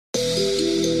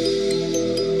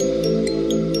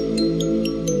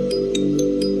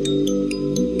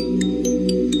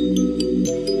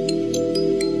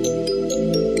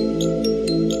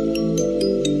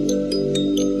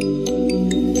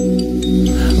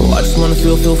I just wanna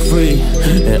feel free,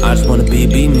 and I just wanna be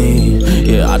me.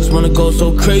 Yeah, I just wanna go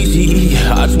so crazy.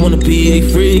 Yeah, I just wanna be a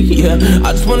freak. Yeah,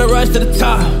 I just wanna rise to the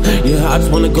top. Yeah, I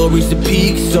just wanna go reach the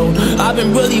peak. So I've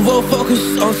been really well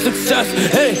focused on success.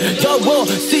 Hey, y'all will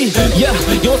see. Yeah,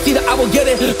 you won't see that I will get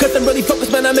it, cause I'm really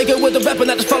focused, man. I make it with the rap and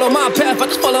I just follow my path. I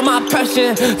just follow my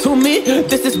passion. To me,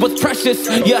 this is what's precious.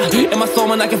 Yeah, in my soul,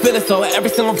 man, I can feel it. So every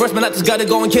single verse, man, I just gotta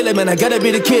go and kill it, man. I gotta be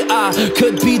the kid. I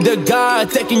could be the guy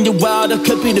taking you out. I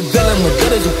could be the villain, but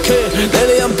that is okay.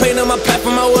 Lately I'm painting my path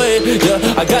on my way.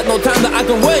 Yeah, I got no time that I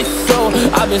can waste. So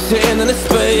I've been sitting in the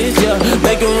space. Yeah,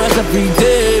 making rest every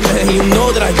day, man. You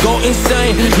know that I go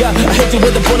insane. Yeah, I hit you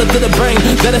with a bullet to the brain.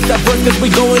 Let us stop first, cause we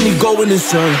going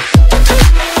insane.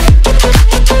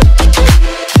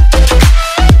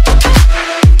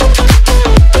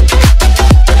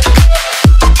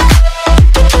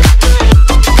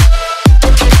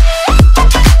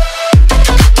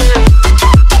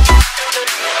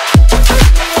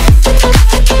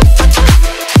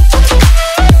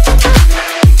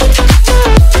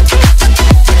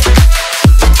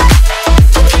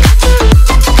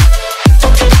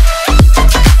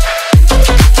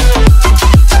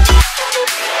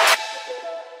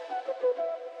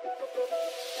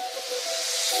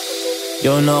 You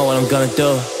don't know what I'm gonna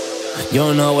do. You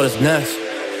don't know what is next.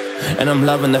 And I'm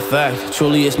loving the fact,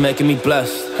 truly it's making me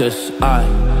blessed. Cause I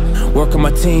work on my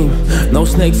team, no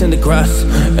snakes in the grass.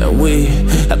 And we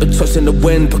have been twisting the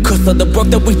wind because of the work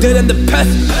that we did in the past.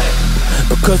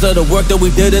 Because of the work that we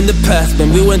did in the past.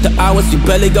 Man, we went to hours, we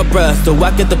barely got rest. So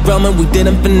I get the realm and we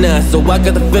didn't finesse. So I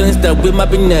got the feelings that we might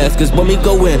be next. Cause when we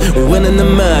go in, we win in the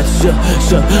match.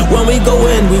 When we go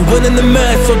in, we win in the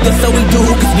match. So that's how we do,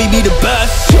 cause we be the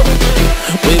best.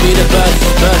 We be the best,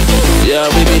 best. Yeah,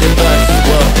 we be the best.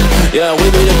 Whoa. Yeah, we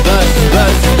be the best,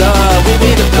 best. We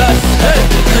be the best. Hey,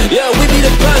 yeah, we be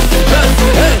the best, best.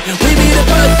 Hey, we be the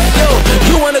best. Yo,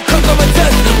 you wanna come on a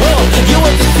test? Whoa, you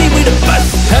want to see we the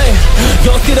best? Hey,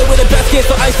 you don't see that we're the best kid,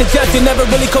 so I suggest you never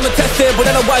really come and test it.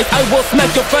 But otherwise, I will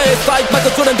smack your face like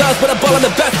Michael Jordan does with a ball in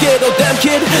the basket. Oh damn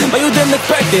kid, but you didn't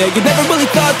expect it. You never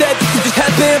really thought that this could just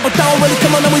happen. But now really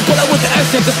come on and we pull out with the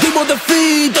action. Cause people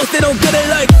defeat those they don't get it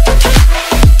like.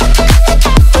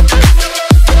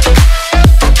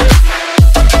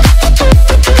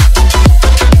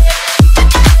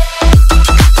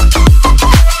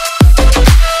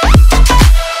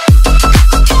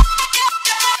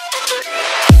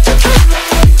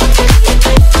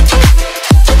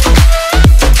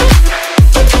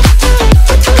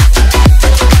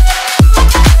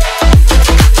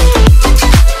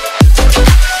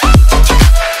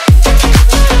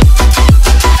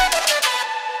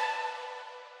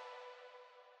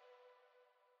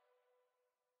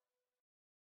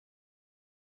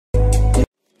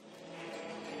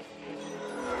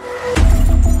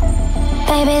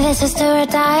 Baby, this is do or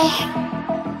die.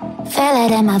 Feel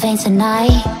it in my veins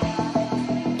tonight.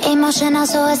 Emotional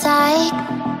suicide.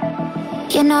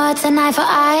 You know it's an eye for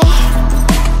eye.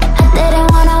 I didn't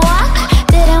wanna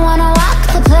walk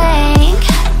the plank.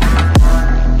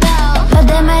 But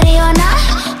the Mariona,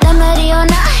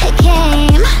 it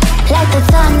came like the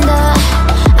thunder.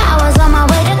 I was on my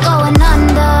way to going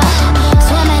under.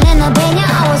 Swimming in the banya,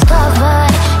 I was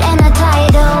covered in a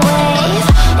tidal wave,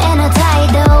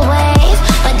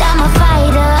 But I'm a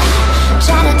fighter,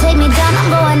 trying to take me down, I'm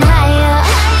going higher.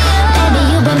 Baby,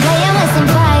 you've been playing with some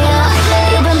fire.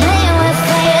 You've been playing with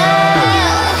fire.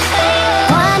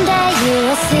 One day you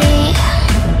will see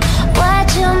what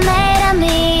you made of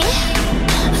me.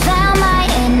 Found my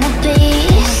inner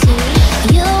beast.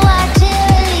 You watch it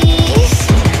release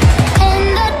in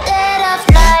the dead of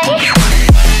night.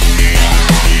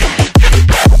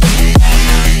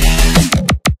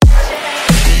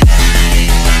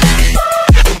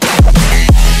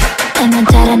 In the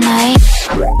dead of night.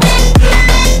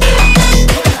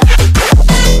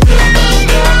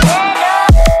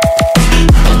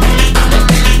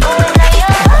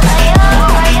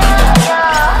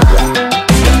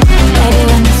 Baby,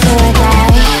 when the sword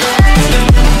die,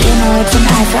 you know it's an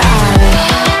eye for eye.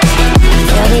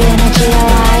 Feel the energy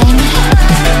align,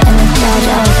 and the judge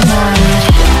of mine.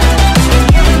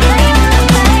 In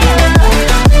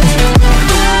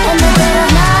the dead of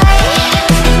night,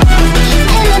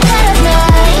 in the dead of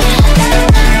night,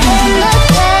 in the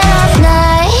dead of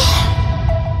night.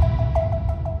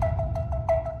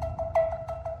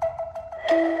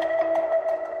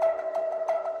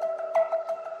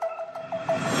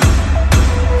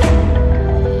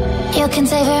 You can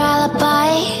save your alibi.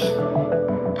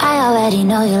 I already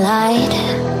know you lied.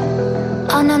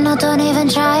 Oh no, no, don't even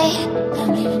try.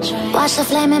 Watch the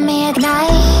flame in me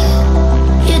ignite.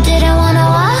 You didn't wanna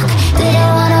walk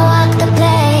the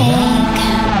plank.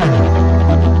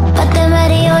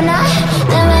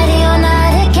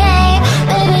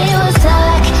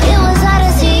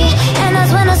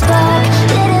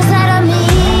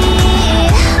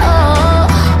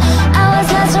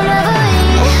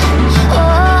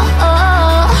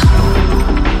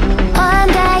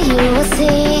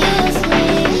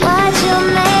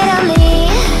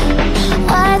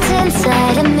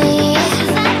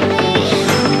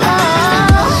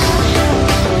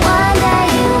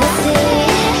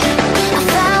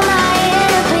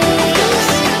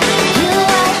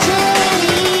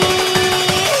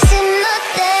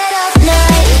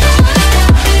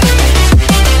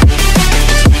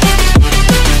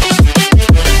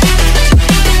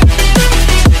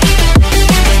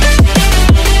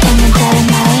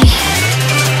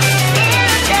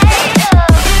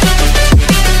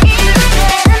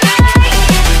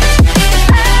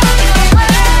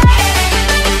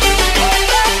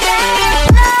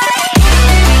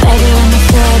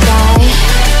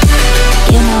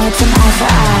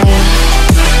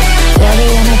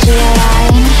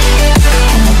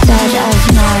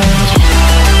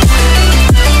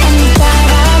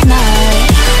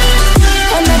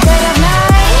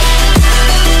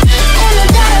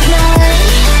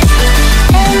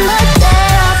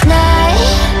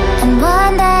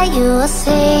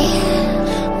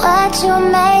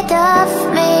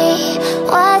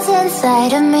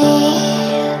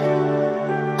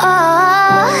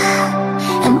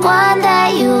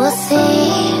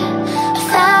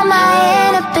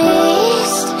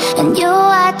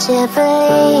 you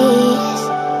please.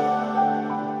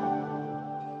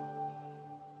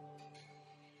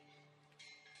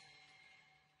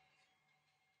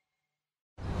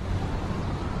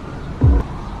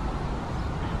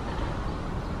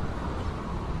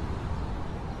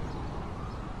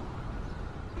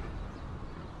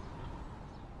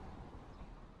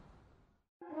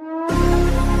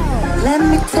 Let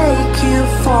me take you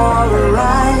for a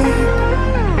ride,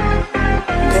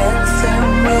 dancing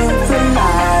with the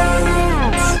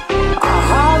lights, our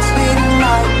hearts beating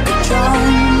like a drum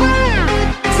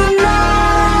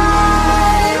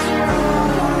tonight.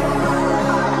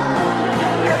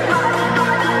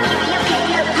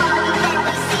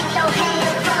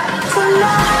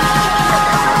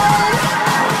 Tonight,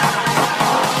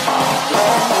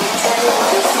 let me take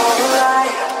you for a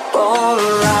ride, for a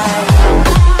ride.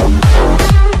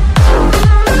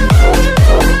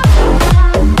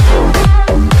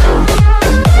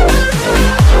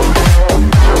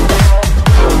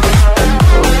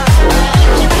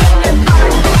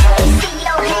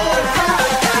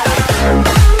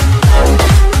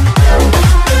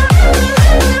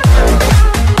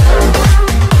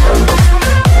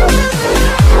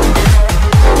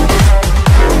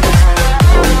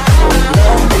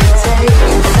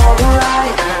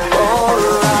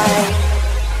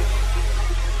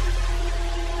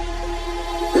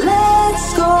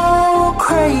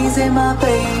 Crazy, my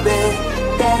baby,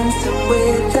 dancing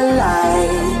with the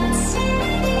lights.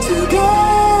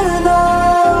 Together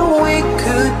we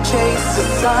could chase the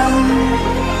sun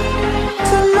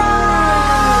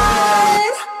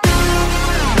tonight.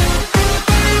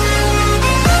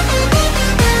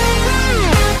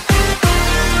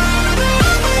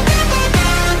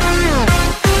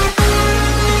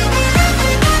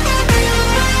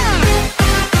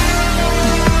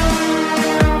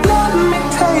 Let me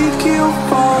take you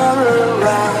for a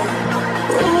ride.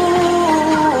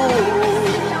 Ooh,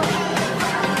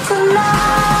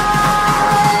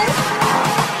 tonight.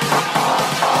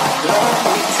 Let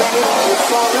me take you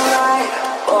for a ride,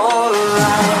 for a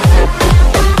ride.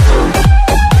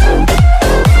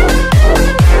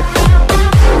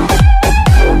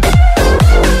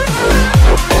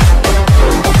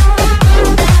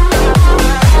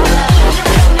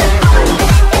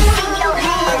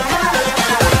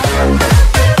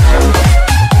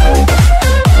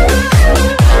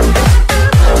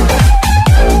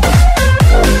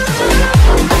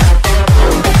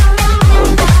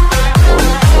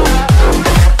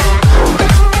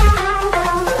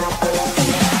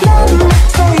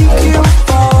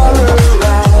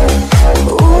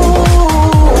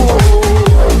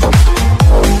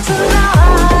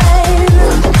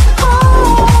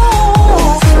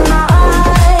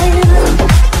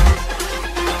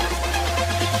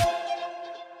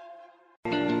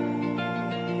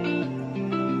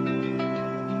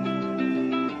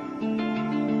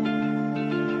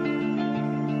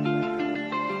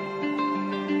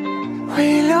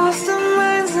 We lost our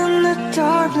minds in the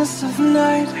darkness of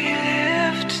night. We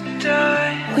live to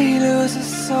die. We lose our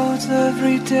souls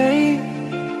every day.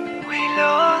 We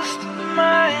lost our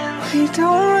minds. We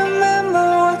don't remember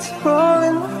what's wrong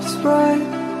and what's right.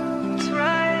 What's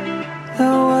right. The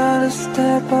world is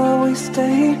dead but we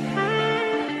stay.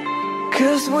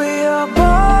 'Cause we are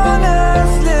born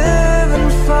as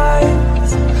living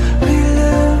fights. We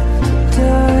live to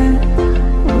die.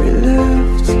 We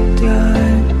live to die.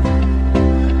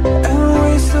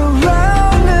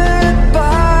 Surrounded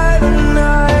by the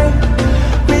night,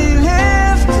 we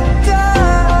live to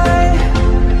die.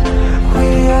 We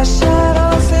are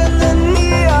shadows in the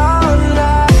neon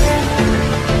light.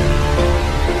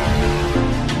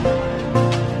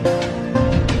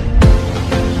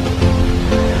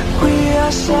 We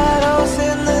are shadows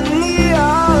in the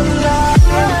neon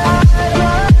light.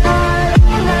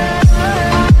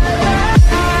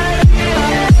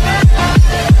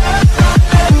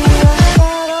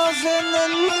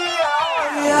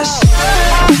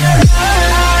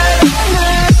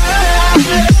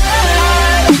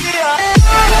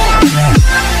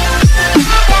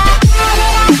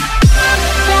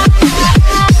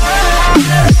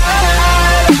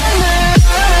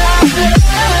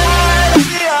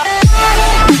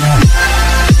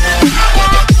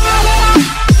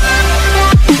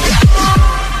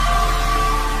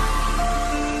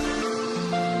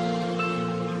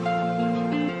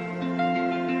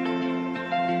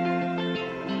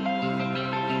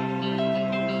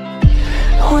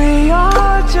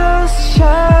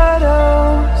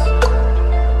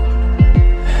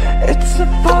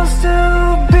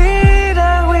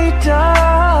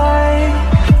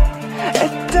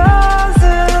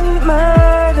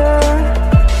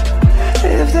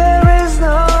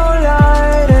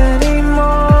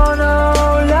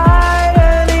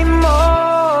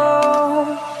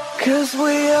 'Cause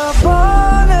we are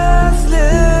born as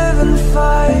living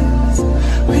fights.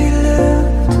 We live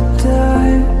to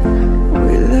die,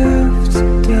 we live to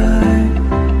die.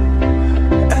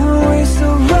 And we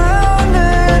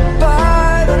surrounded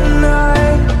by the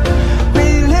night. We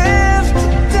live to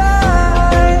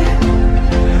die.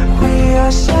 We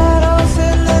are shadows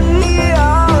in the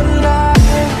neon light.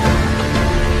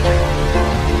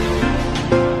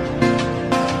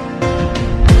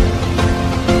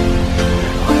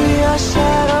 We are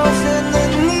shadows in the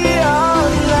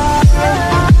neon light.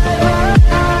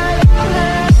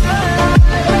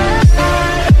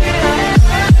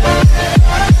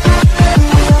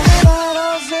 We are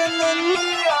shadows in the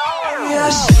neon. We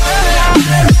are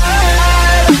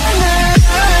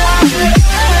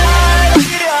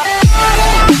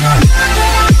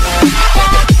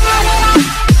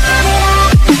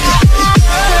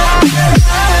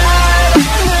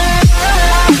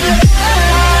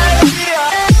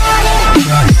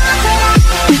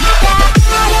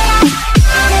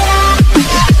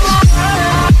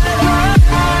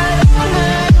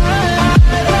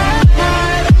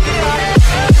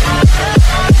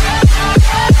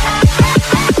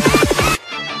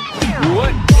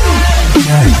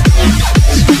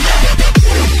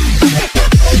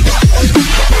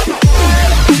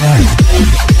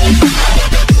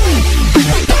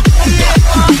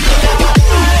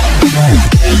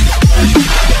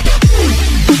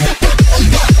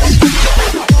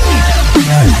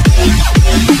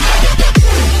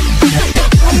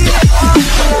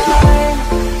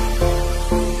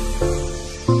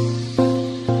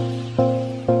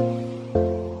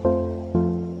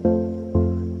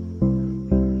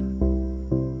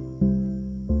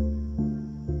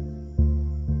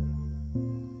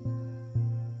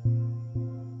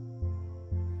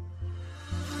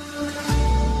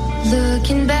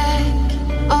looking back,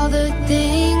 all the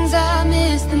things I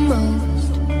miss the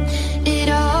most, it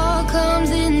all comes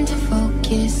into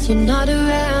focus. You're not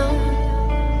around.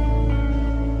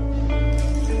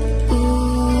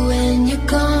 Ooh, when you're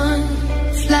gone,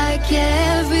 it's like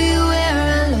everywhere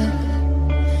I look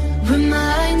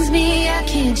reminds me I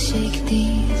can't shake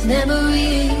these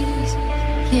memories.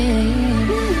 Yeah.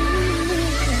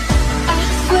 I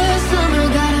swear summer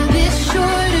got a bit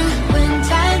shorter when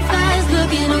time flies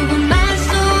looking over my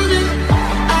shoulder.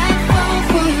 I fall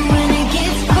for you when it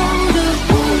gets colder.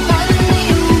 Won't bother me,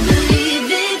 won't believe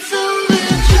it's over.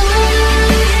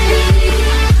 Trust me,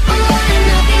 I'm gonna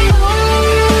not be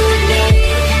lonely.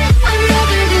 I'd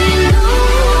rather be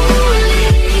lonely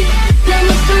than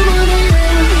with someone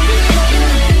else.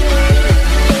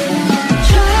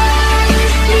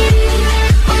 Trust me,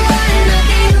 I'm gonna not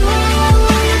be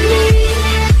lonely.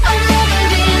 I'd rather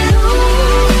be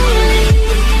lonely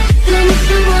than with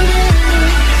someone else.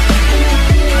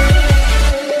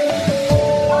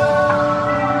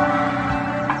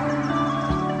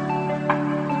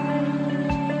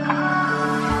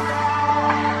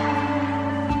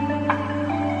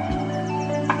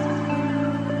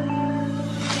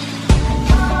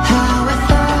 How I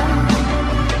thought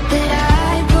that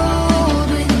I'd grow old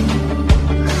with you,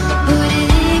 but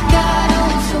it got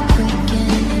old so quick,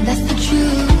 and that's the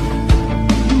truth.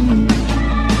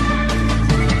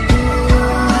 Oh,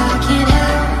 I can't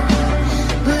help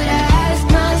but ask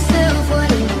myself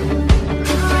what if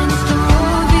different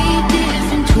story,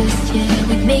 different twist, yeah,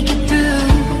 we'd make it through.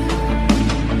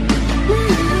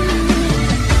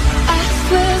 I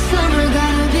swear summer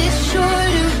got a bit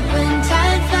shorter when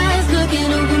time flies looking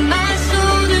over my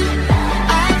shoulder.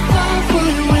 I fall for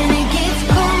you when it gets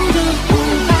colder.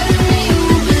 Won't bother me,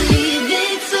 won't believe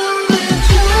it's over.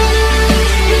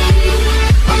 Trust me,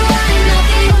 I'm gonna not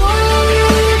be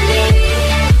lonely.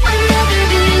 I'd rather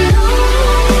be lonely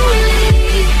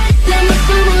than with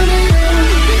someone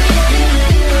else.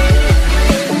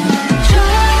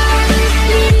 Trust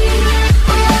me,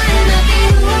 I'm gonna not be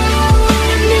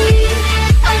lonely.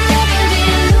 I'd rather be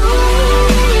lonely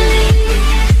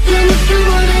than with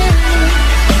someone else.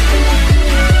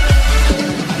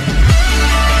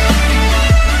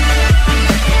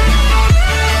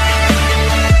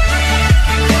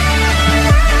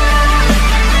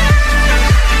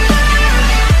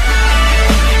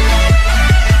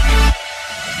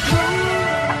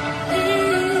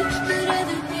 I'd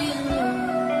rather be alone.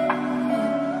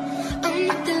 I'm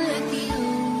nothing like the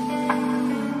old.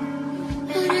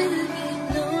 I'd rather be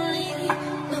lonely,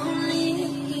 lonely,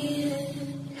 yeah.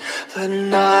 The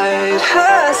night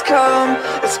has come,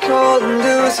 it's cold and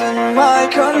losing my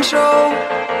control.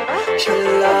 Your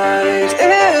light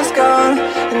is gone,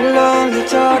 and lonely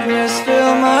darkness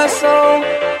fill my soul.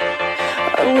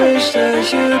 I wish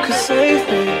that you could save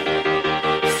me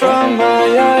from my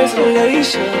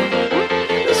isolation.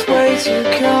 too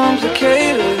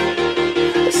complicated.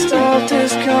 Let's start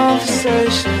this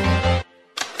conversation.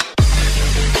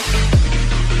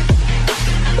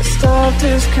 Let's start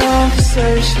this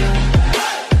conversation.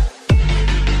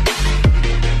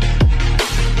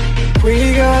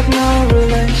 We got no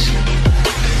relation.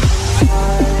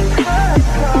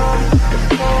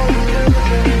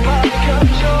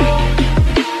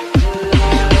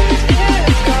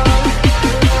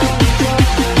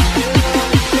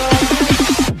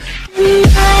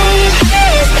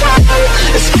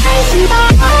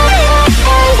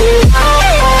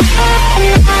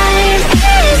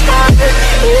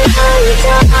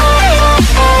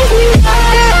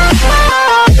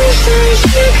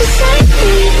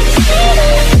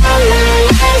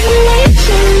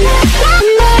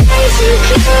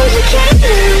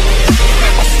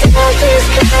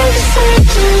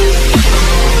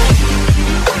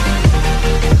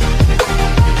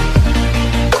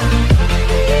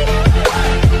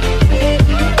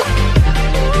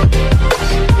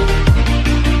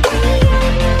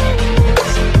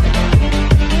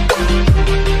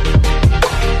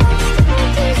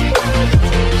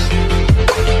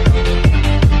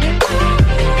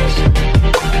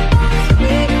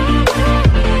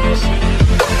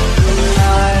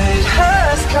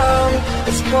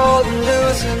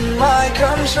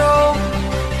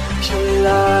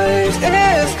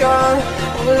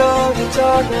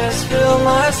 Darkness fill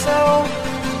my soul.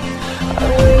 I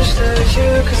wish that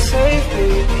you could save me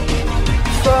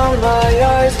from my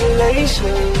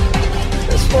isolation.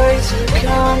 It's way too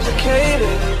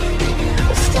complicated.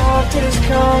 Let's start this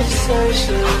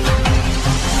conversation.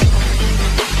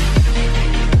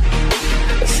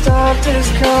 Let's start this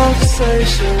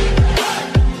conversation.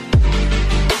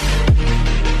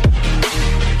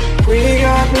 We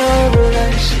got no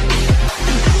relation.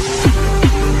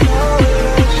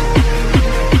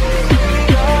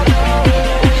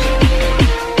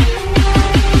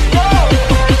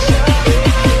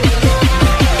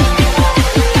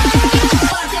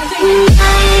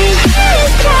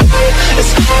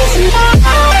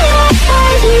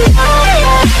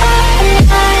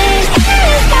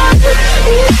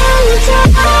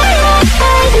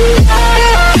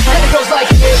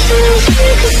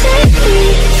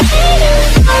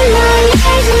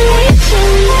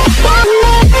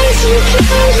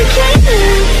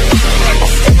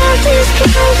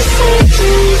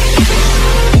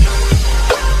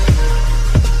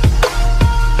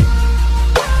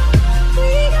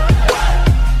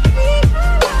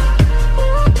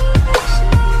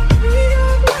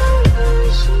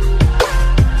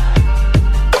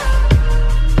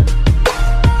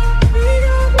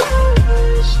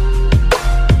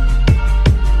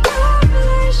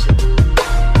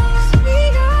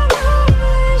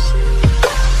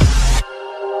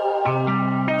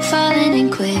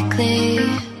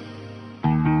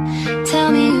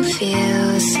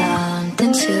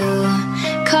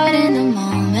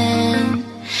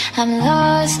 I'm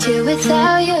lost here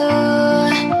without you,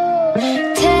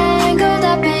 tangled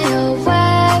up in your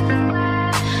web,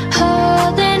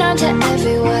 holding on to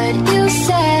every word you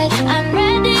said. I'm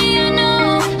ready, you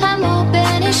know, I'm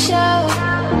open to show.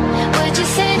 Would you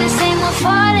say the same? We're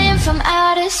falling from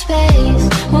outer space.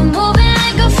 We're moving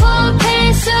like a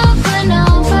full-paced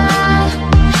supernova.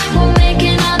 We're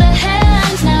making all the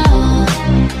headlines now,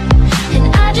 and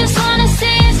I just wanna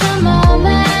seize the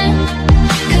moment,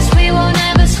 'cause we won't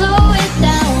ever slow it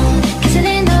down. Kissing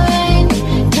in the rain,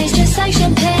 tastes just like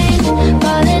champagne.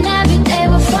 Falling every day,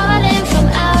 we're falling from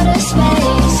outer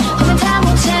space. Hoping time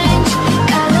will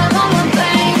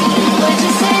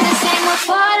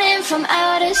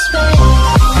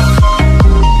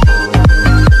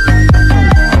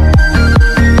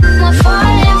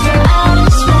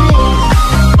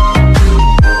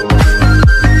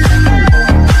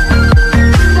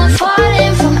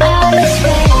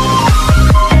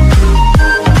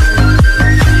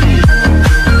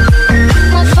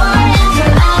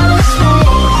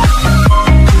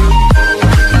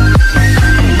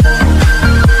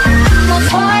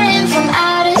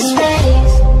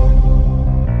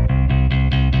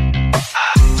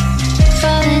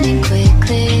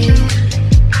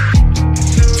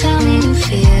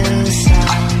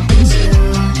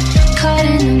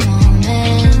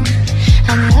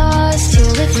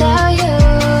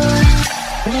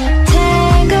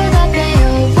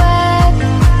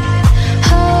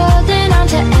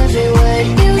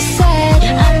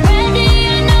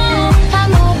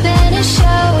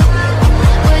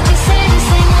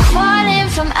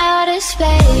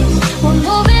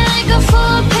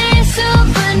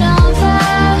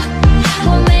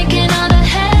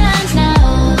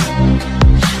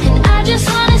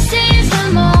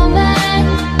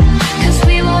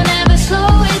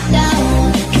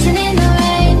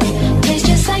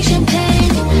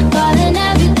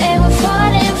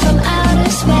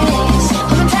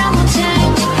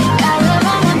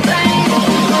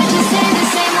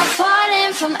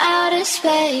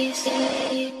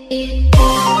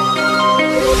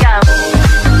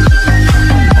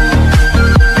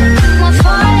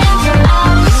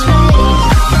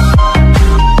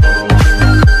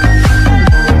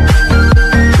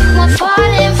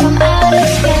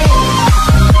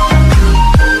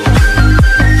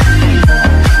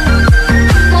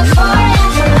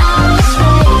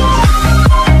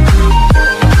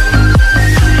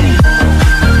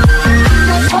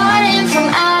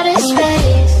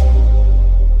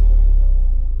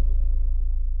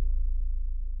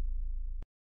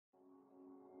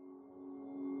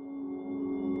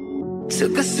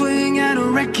Took a swing at a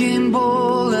wrecking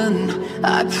ball and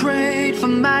I prayed for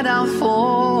my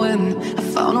downfall, and I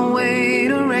found a way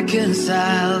to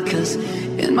reconcile, 'cause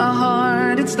in my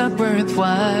heart it's not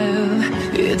worthwhile.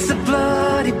 It's a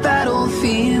bloody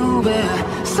battlefield where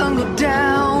some go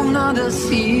down, others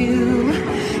heal.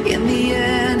 In the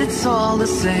end it's all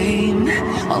the same.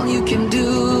 All you can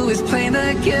do is play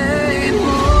the game.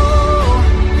 Oh,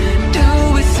 do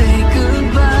we say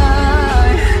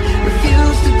goodbye?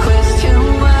 Refuse to question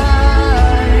why.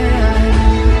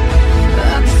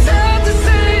 I'm sad to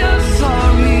say I'm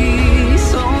sorry,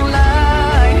 so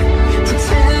lie.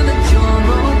 Pretend that you're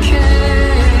okay.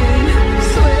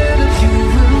 Swear that you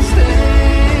will stay.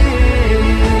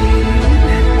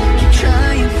 Keep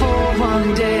trying for one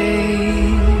day.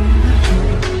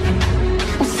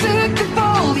 I'm sick of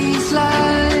all these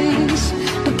lies.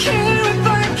 Don't care if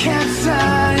I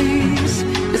capsize.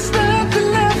 There's nothing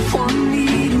left for me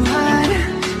to hide.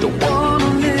 Don't wanna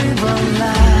live a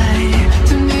lie.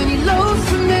 Too many lows,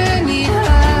 too many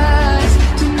highs.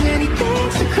 Too many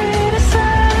things to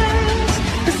criticize.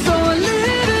 And so I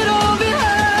leave it all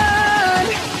behind.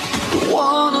 Don't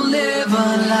wanna live a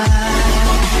lie.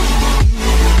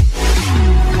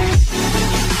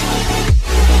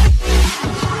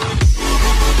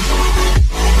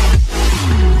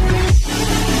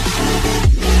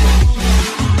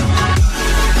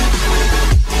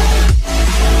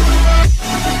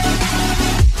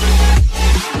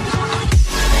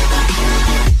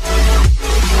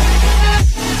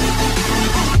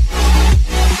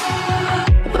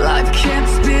 Life kept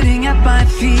spitting at my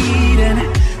feet and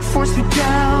forced me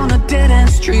down a dead-end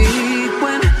street,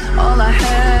 when all I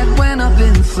had went up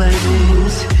in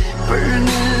flames,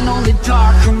 burning only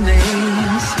dark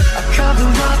remains. I cover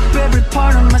up every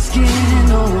part of my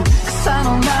skin, oh, 'cause I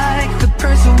don't like the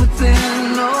person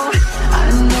within. Oh, I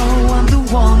know I'm the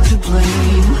one to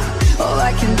blame. All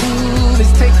I can do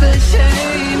is take the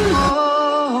shame.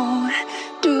 Oh,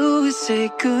 do we say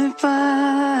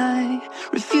goodbye?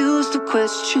 Refuse to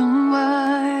question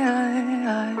why.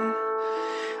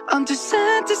 I'm too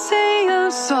sad to say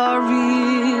I'm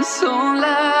sorry, so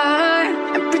lie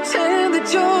and pretend that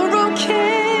you're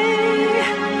okay.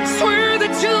 Swear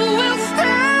that you will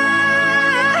stay.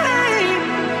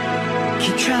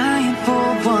 Keep trying for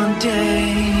one day.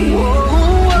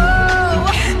 Whoa,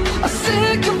 I'm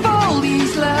sick of all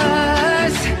these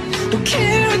lies. Don't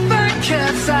care if I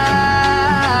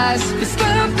capsize. There's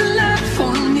nothing left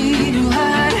for me to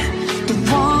hide. Don't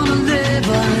wanna live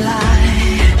a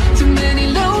lie. Too many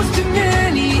lows, too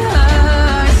many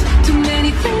highs. Too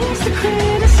many things to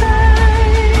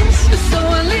criticize. So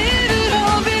I leave it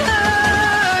all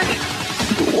behind.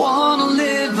 Don't wanna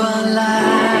live a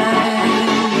lie.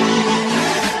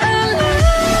 A lie.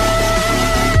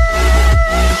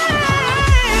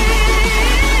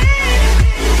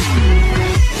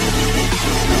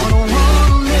 I don't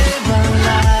wanna live a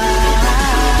lie.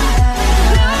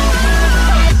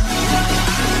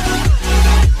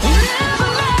 Live a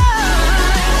lie.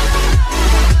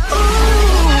 Ooh.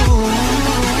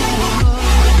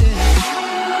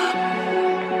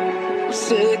 I'm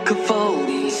sick of all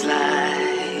these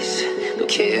lies. Don't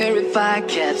care if I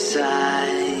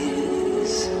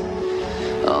capsize.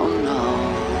 Oh no.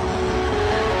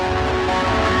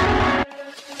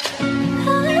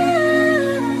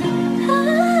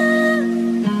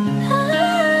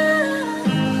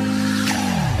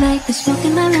 Like the smoke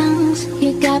in my lungs,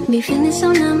 you got me feeling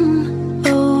so numb.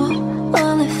 Oh,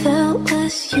 all I felt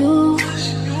was you.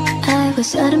 I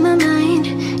was out of my mind,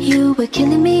 you were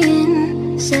killing me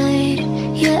inside.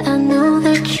 Yeah, I know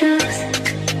the truth.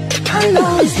 I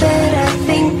know it's that I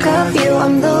think of you,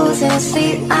 I'm losing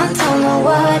sleep. I don't know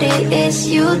what it is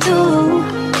you do.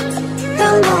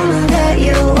 The moment that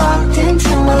you walked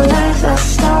into my life, I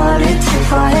started to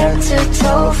fall head to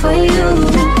toe for you.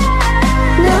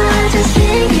 No, I just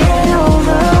can't get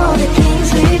over all the games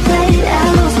we played. I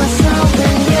lose myself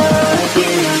in your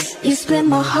abuse. You split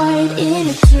my heart in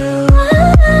two.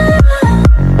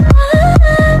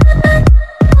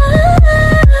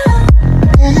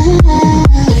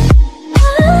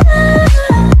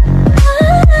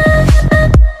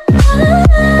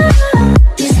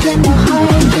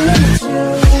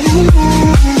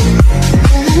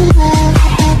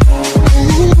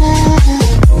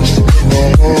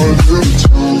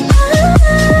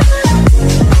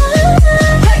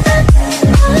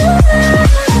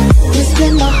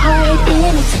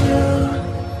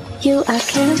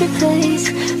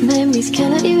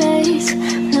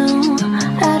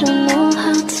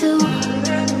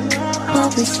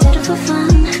 for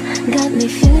fun. Got me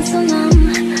feeling so numb.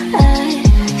 I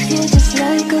feel just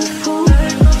like a fool.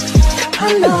 I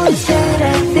notice that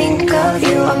I think of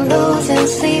you, I'm losing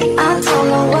sleep. I don't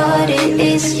know what it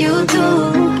is you do.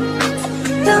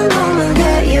 The moment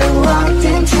that you walked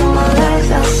into my life,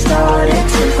 I started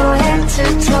to go head to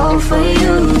toe for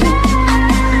you.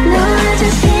 Now I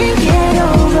just can't get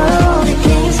over all the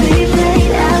games we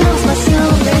played. I lost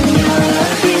myself in your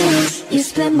abuse. You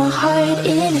split my heart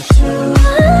in two.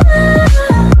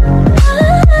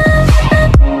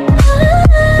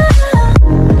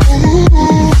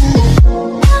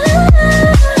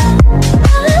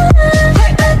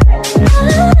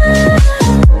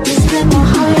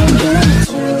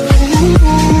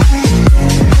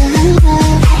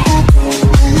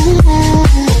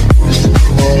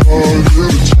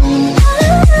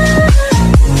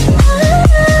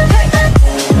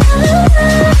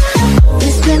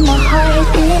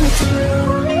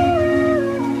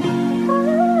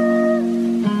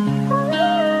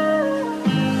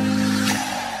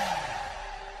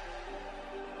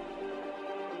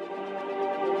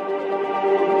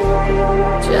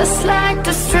 Just like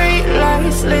the street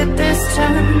lights lit this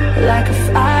town, like a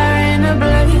fire in a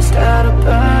blaze, gotta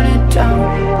burn it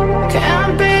down.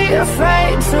 Can't be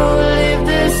afraid to leave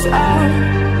this out.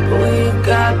 We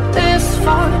got this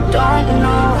far, don't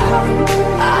know how.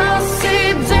 I see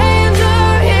danger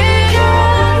in your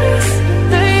eyes.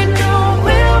 They know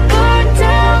we'll burn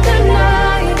down the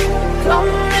night.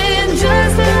 Coming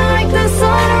just like the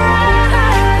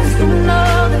sunrise. You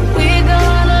know that we're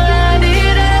gonna light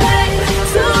it up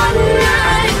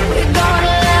tonight. We're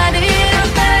gonna light it up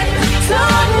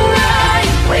tonight.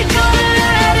 We're gonna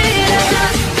light it up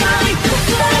just like the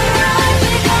sunrise.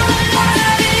 We're gonna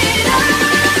light it up.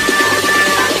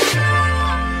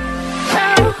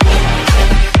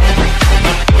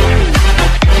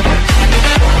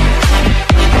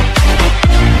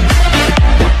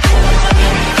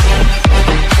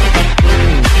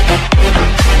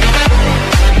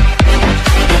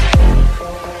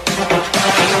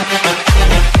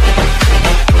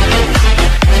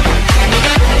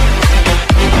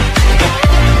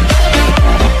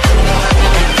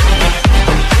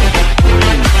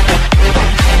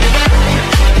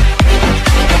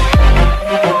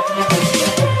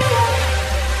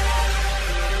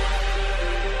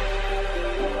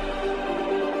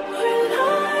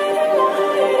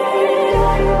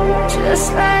 Just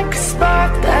like a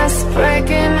spark that's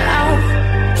breaking out.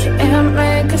 Can't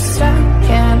make a stop,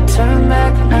 can't turn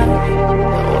back now.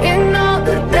 We know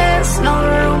that there's no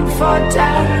room for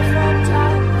doubt.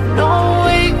 No,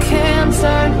 we can't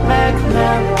turn back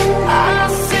now. I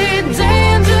see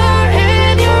danger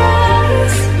in your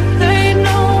eyes. They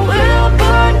know we'll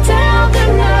burn down the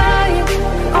night.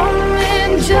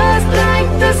 Coming just like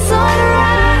the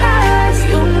sunrise.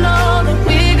 You know that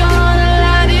we're gonna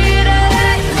light it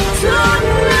up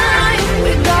tonight.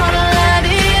 We're gonna light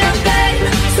it up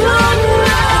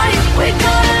tonight. We're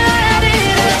gonna light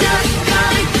it up just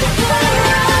like the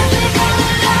sunrise. We're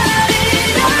gonna light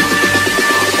it up.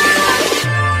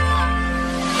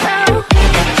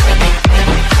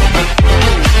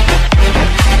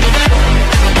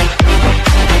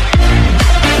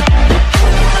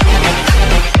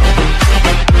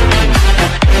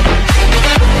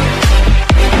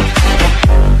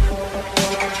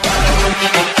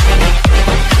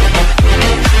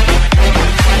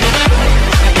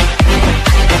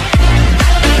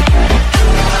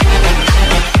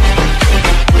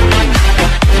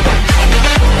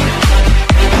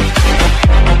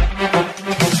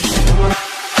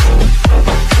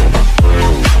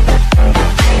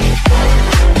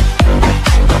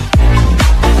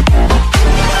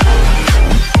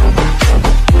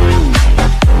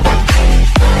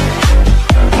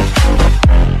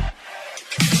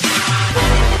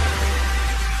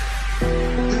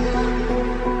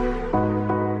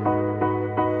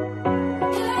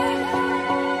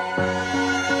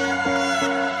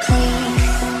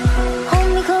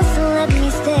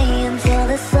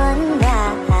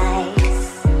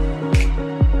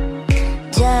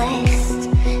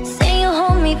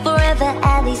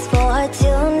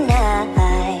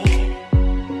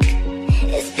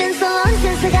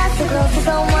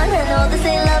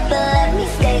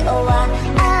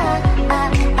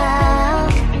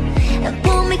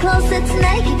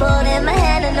 Tonight, keep holding my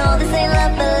hand. I know this ain't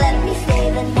love, but let me stay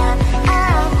the night.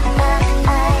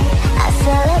 I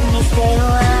said let me stay a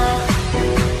while.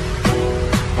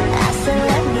 I said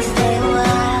let me stay a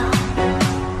while.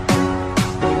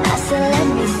 I said let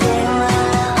me stay a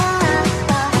while.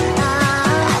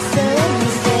 I said let me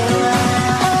stay a while.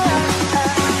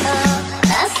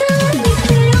 I said let me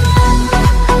stay a while.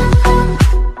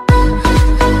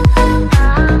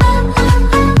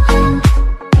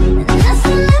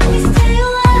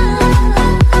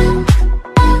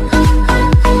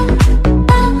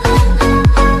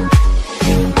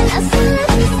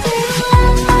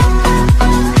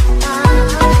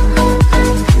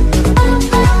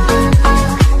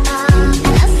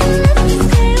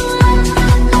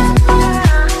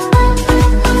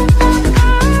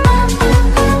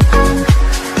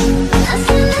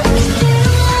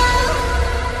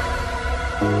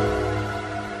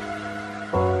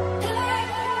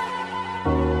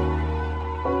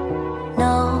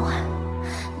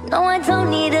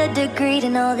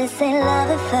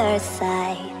 first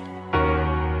sight.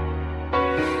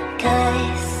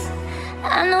 'Cause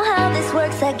I know how this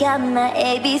works, I got my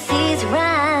ABCs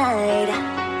right.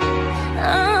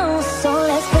 Oh, so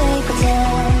let's play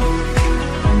pretend.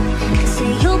 Say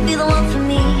you'll be the one for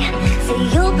me, say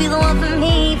you'll be the one for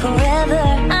me forever.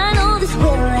 I know this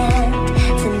will end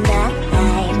tonight,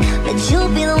 but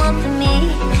you'll be the one for me,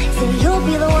 say you'll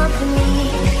be the one for me.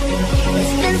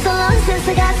 It's been so long since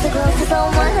I got so close to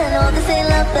someone. I know this ain't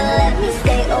love, but let me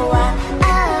stay a while.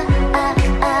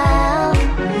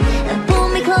 And pull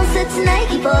me closer tonight,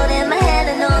 keep holding my hand.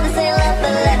 I know this ain't love,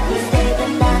 but let me stay the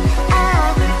night.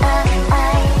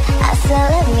 I said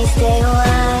let me stay a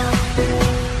while.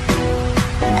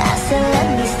 I said let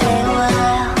me stay a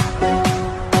while.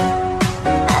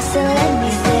 I said let me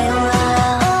stay a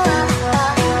while.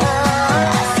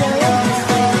 I said let me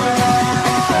stay a while.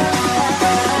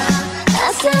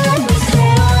 I said let me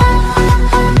stay a while.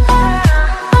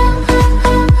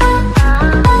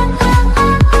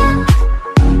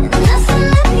 And I said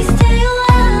let me stay a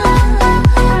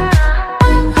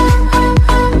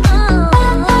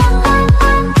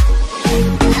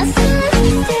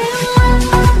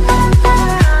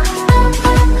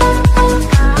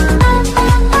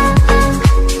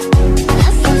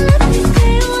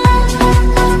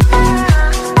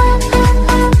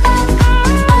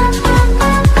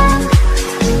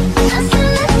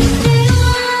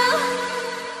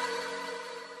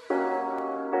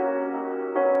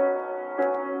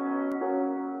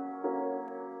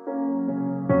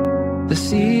The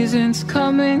seasons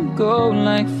come and go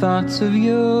like thoughts of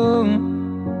you.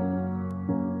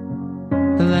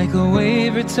 Like a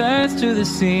wave returns to the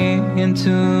sea,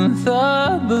 into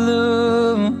the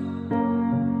blue.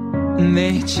 And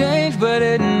they change but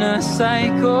in a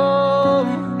cycle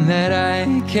that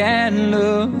I can't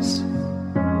lose.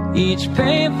 Each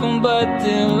painful but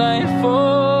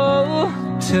delightful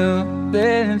to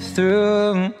live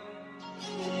through.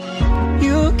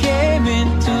 You came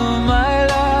into my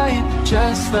life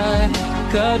just like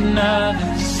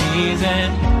another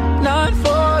season. Not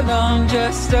for long,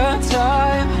 just a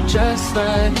time, just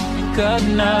like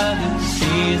another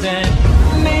season.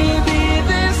 Maybe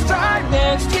this time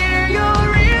next year you'll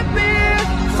reappear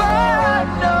for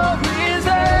no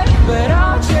reason, but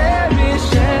I'll cherish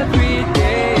every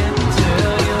day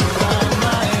until you find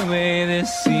my way this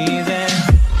season.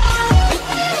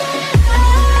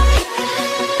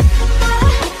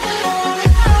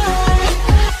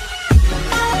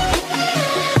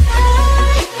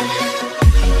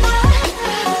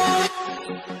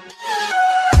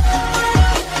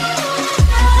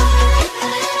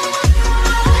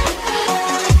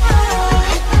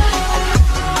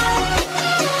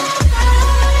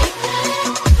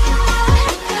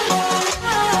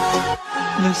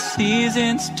 The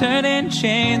seasons turn and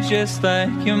change just like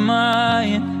your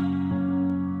mind.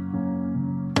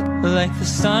 Like the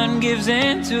sun gives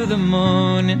into the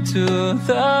moon, into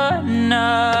the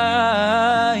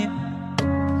night.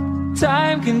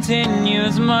 Time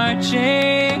continues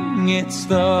marching, it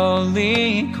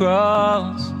slowly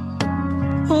crawls.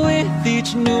 With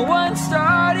each new one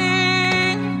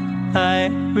starting, I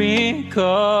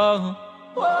recall.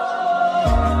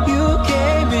 You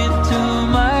came into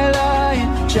my life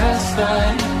just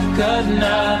like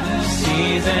another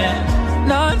season.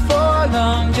 Not for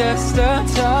long, just a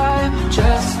time,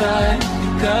 just like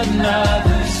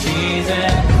another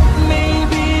season.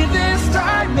 Maybe this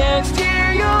time next year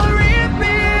you'll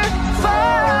reappear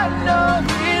for no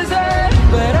reason,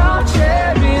 but I'll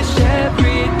cherish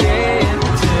every day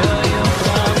until you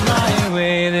find my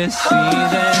way this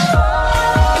season.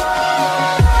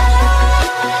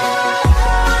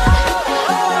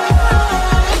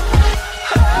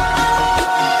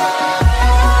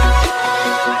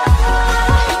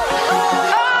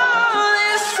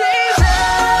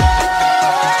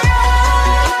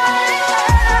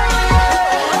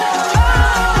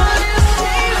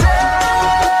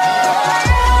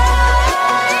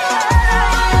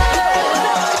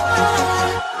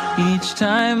 Each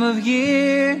time of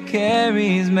year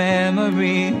carries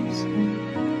memories,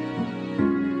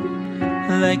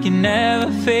 like a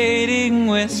never fading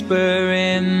whisper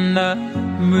in the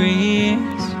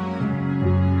breeze.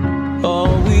 Oh,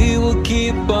 we will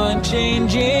keep on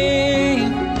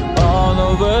changing all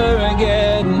over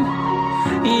again.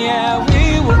 Yeah, we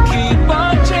will keep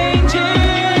on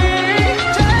changing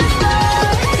just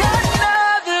like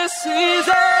another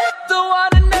season. Don't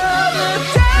want another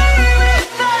day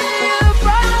without you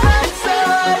by my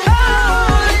side.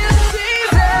 Oh, this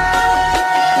season.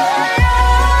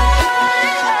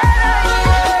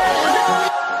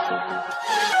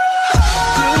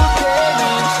 You came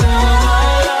into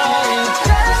my life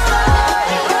just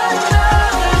like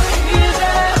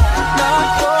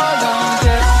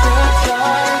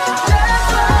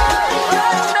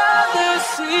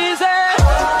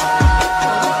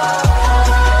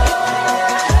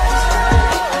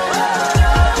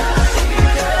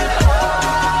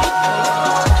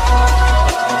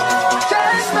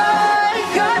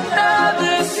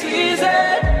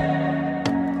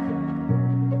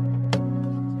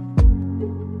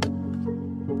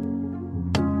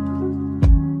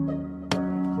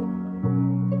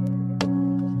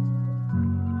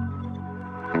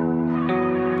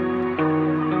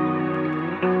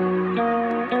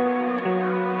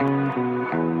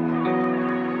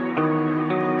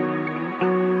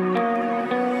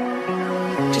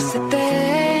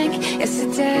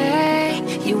day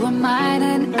you were mine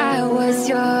and I was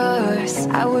yours,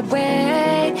 I would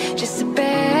wait just to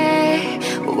be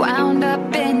wound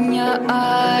up in your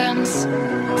arms.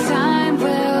 Time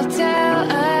will tell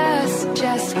us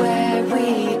just where we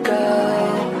go.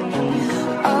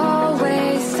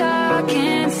 Always stuck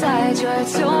inside your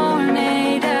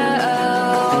tornado.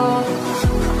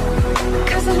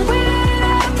 'Cause I'm waiting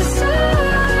at the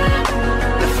sun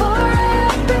before I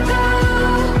up and go.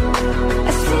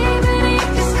 I see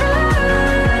beneath the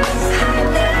skies, I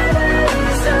never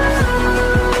lose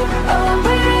hope. Oh, I'm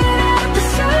waiting at the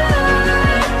sun.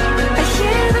 I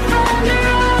hear the thunder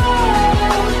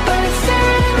roll, but it's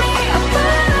tearing me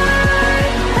apart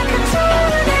like a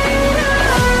tornado.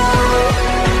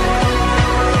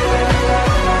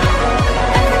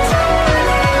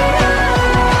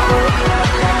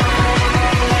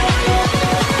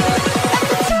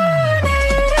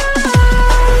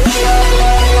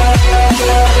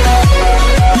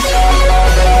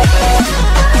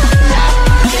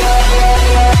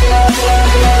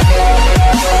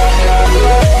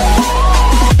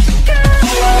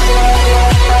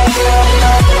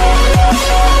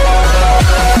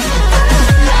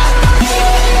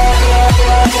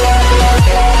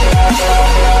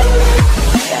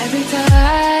 Every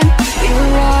time we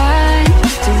rewind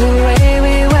to the way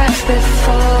we were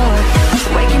before,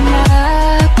 waking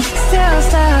up, still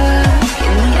stuck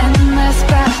in the endless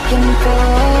back and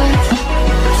forth.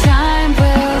 Time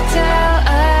will tell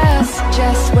us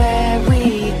just where we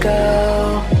go.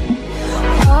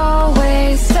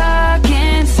 Always stuck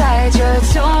inside your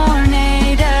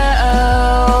tornado.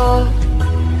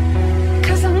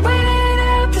 'Cause I'm waiting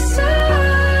out the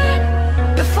sun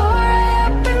before I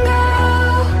up and go.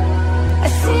 I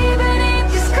see beneath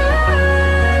the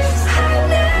skies, I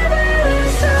never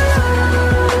lose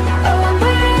hope. Oh, I'm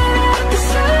waiting out the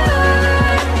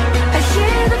sun. I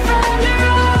hear the thunder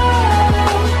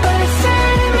roll, but it's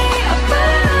turning me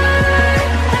apart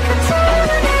like a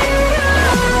tornado.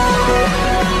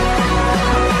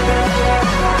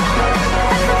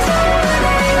 Like a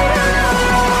tornado.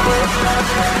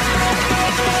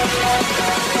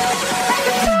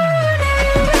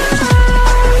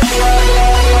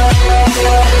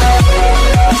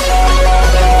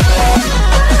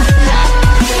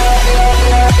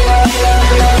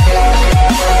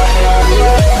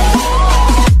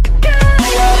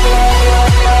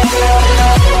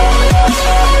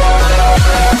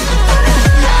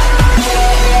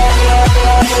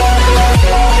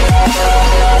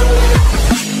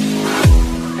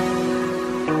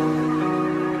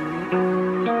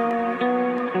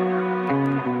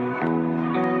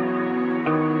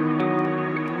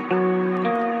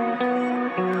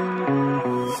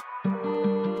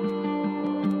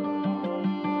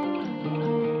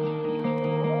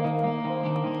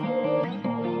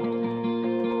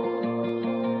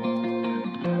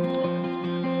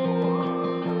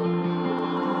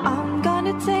 I'm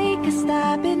gonna take a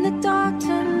stab in the dark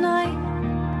tonight.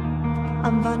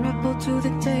 I'm vulnerable to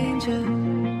the danger,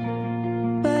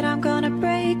 but I'm gonna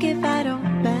break if I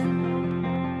don't bend.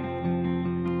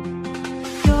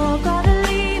 You're gonna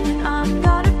leave and I'm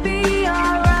gonna be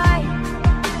alright.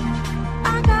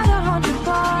 I got 100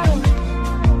 bottles,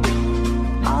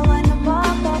 I'll line them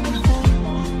up all the time.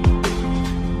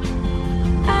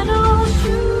 And I'll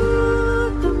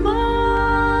shoot the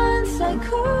months I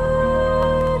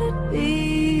couldn't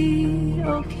be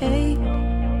okay.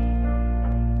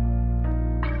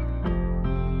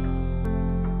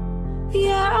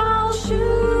 Yeah, I'll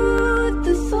shoot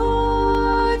the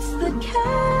swords that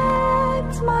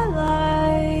kept my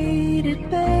light at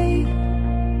bay.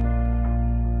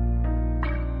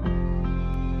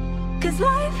 'Cause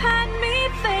life had me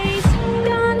face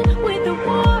done with the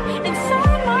war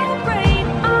inside my brain.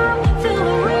 I'm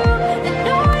filling room and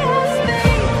no I have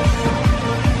space.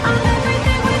 I'm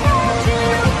everything without you.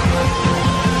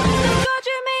 Thank God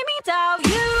you made me doubt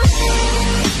you.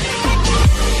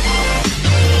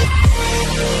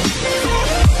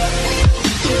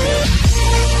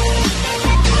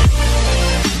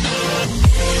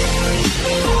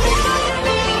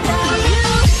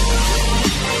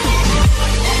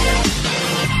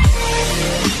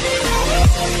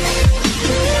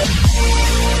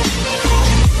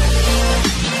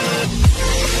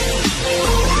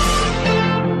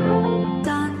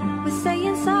 Done with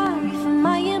saying sorry for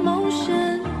my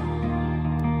emotion.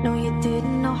 No, you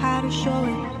didn't know how to show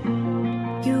it.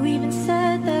 You even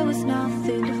said there was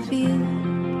nothing to feel.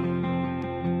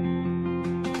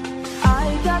 I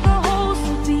dug a hole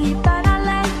so deep and I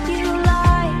let you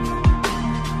lie.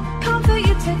 Comfort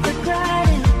you take for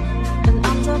granted, and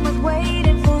I'm done with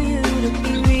waiting for you to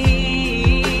be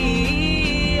real.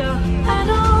 And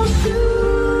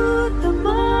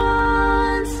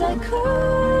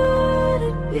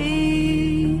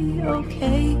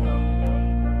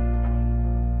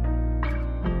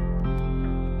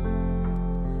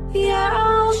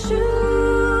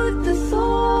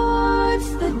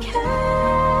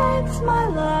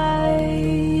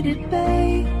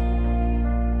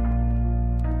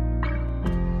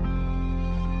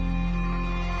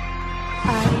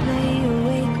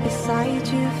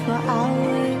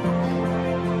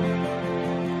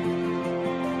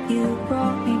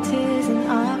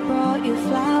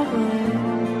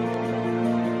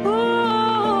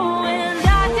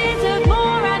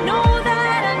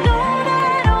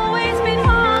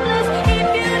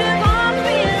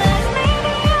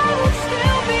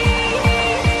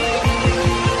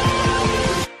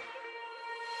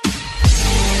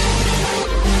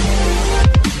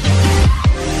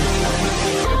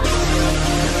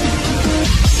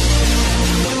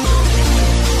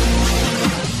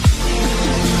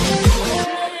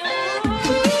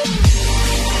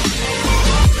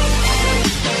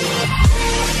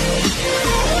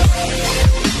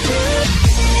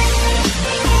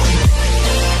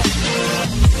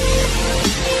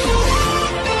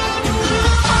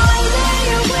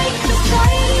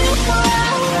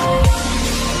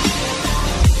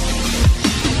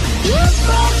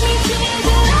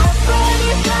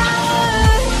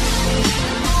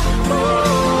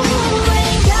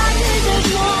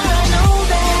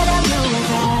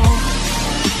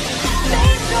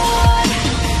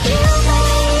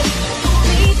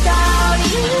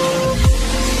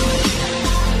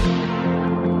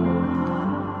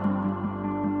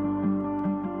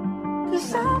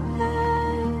 'cause I'm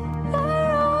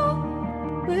better off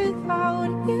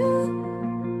without you.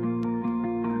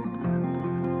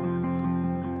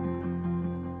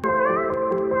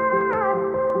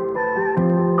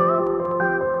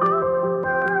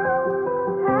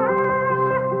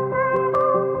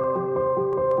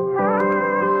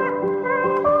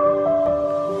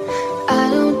 I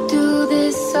don't do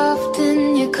this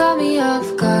often, you caught me off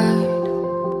guard.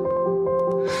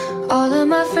 All of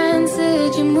my friends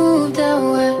said you moved out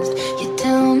west. You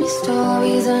tell me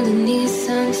stories underneath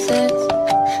sunsets.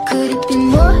 Could it be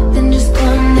more than just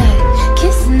one night?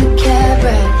 Kissing the cab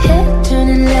ride, head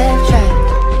turning left, right.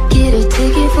 Get a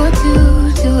ticket for two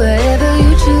to wherever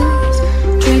you choose.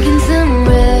 Drinking some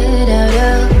red out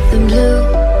of the blue.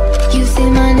 You say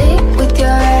my name with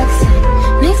your accent,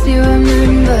 makes me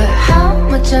remember how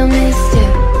much I missed you.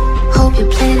 Hope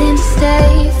you're planning to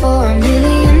stay for a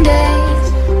million days.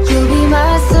 You'll be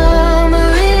my summer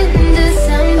in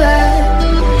December.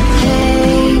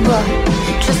 Hey boy,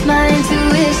 trust my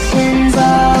intuitions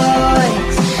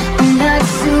always. I'm not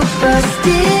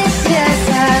superstitious,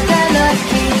 I got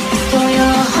lucky. Stole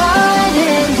your heart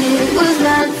and it was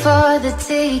not for the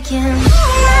taking.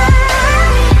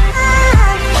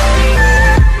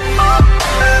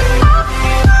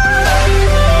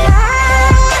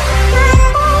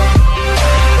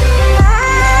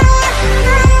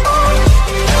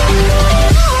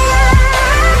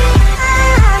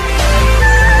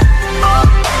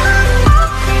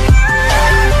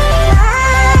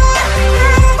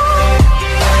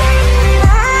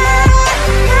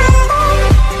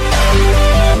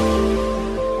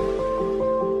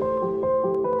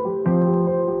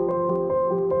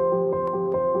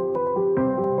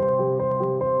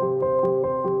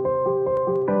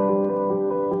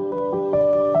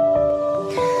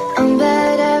 I'm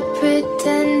bad at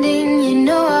pretending, you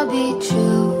know I'll be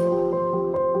true.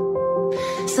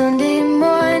 Sunday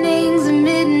mornings and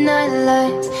midnight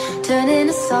lights, turning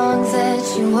to songs that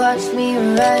you watched me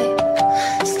write.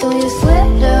 Stole your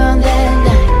sweater on that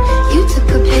night, you took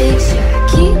a picture,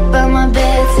 keep by my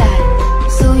bedside.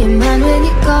 So you're mine when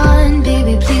you're gone,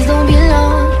 baby, please don't be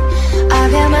long. I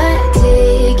got my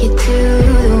ticket to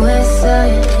the west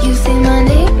side. You say my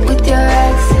name with your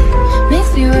accent,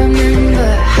 makes me remember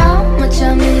how much I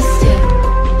missed you.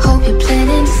 Hope you're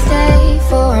planning to stay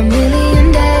for a million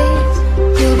days.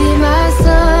 You'll be my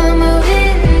summer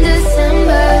in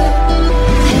December.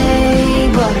 Hey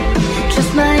boy,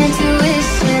 trust my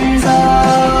intuitions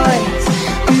always.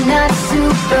 I'm not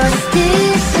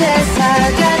superstitious, I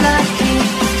got lucky.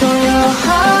 Stole your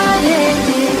heart and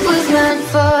it was mine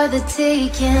for the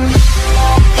taking.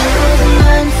 It was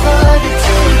mine for the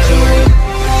taking.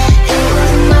 It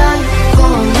was mine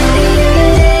for a million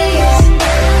days,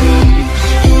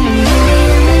 in a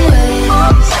million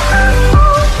ways.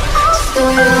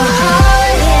 Stole your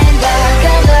heart and I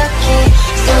got lucky.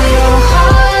 Stole your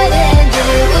heart and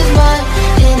it was mine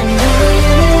in a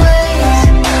million ways,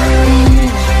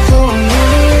 for a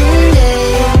million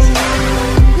days.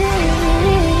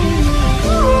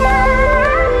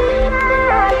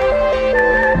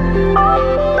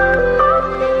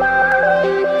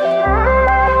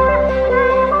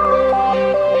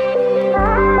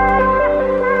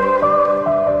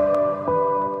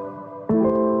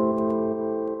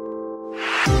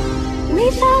 We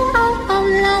fell out of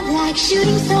love like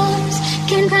shooting stars,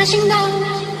 came crashing down,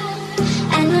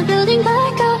 and we're building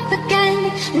back up again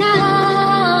now.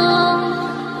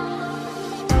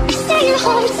 I see your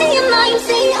heart, see your mind,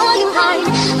 see all you hide.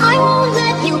 I won't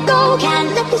let you go, can't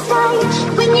let you slide.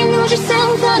 When you lose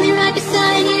yourself, I'll be right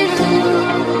beside you.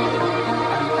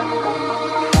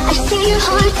 I see your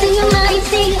heart, see your mind,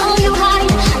 see all you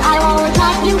hide. I won't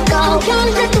let you go,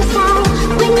 can't let you slide.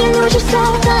 When you lose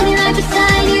yourself, I'll be right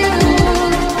beside you.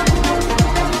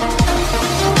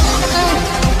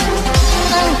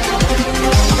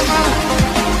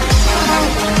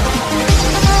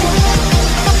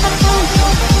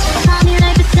 I'll be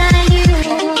right beside you.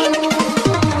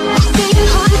 See your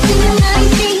heart, see your mind,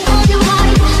 see all you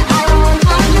hide. I won't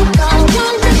let you go,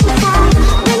 can't let you slide.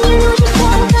 When you lose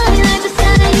yourself, I'll be right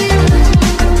beside you.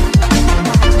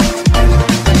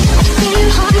 See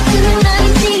your heart, see your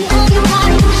mind, see all you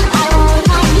hide. I won't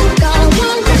let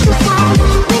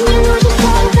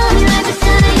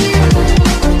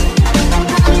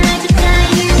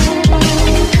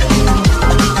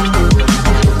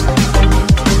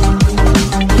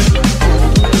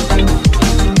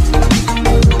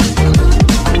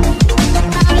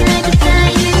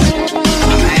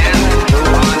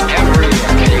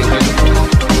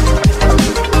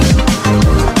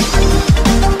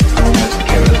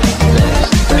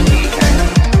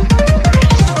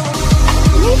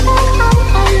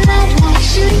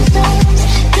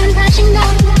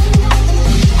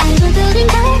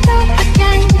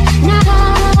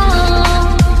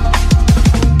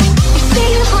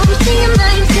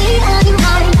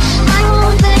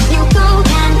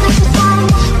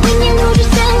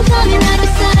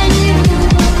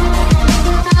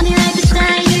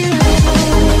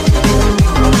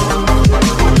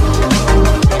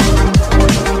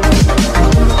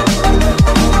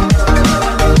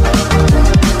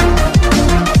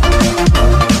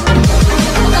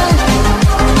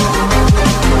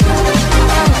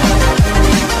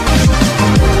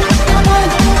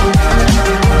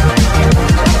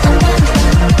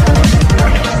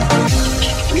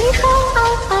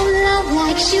our love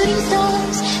like shooting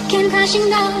stars came crashing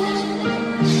down,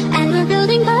 and we're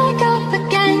building back up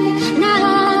again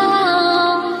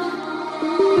now.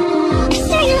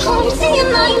 Say your home, say your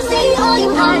mind, say all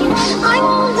you hide. I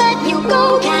won't let you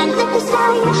go, can't look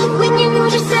aside. When you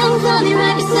lose yourself, I'll be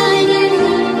right beside you.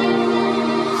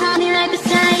 I'll be right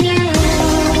beside you.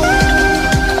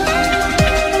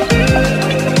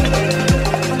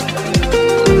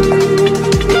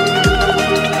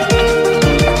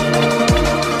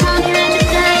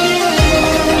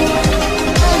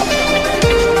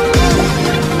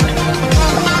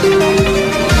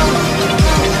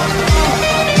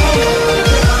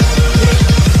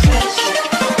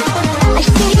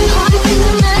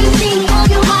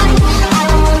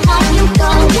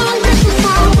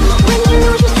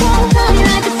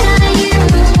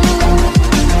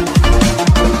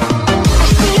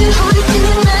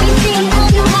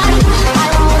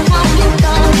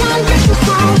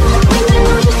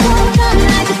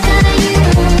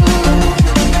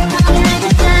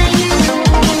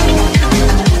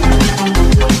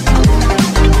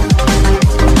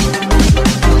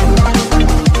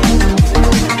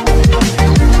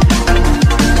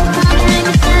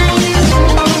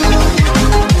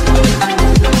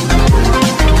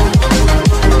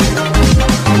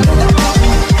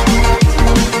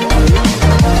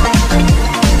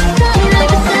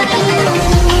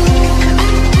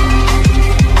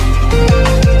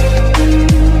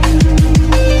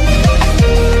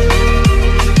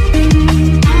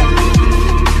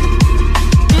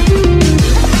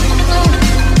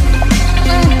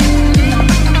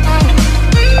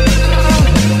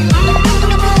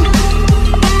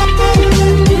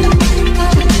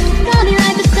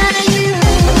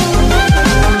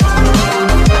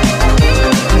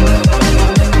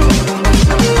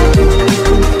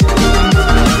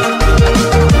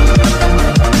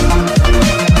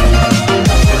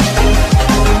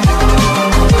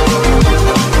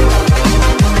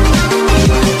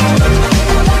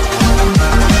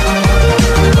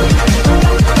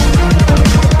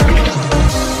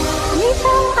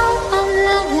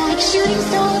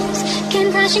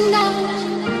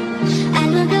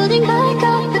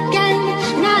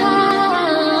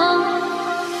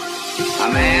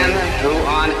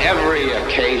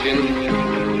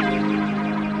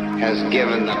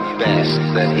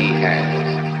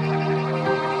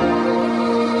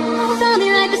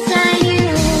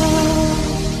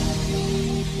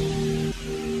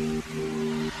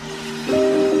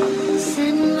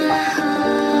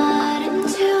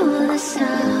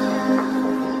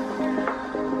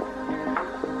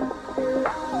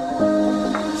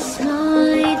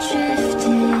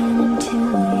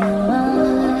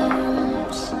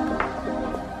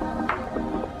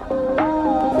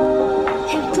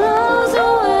 It blows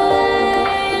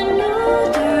away a new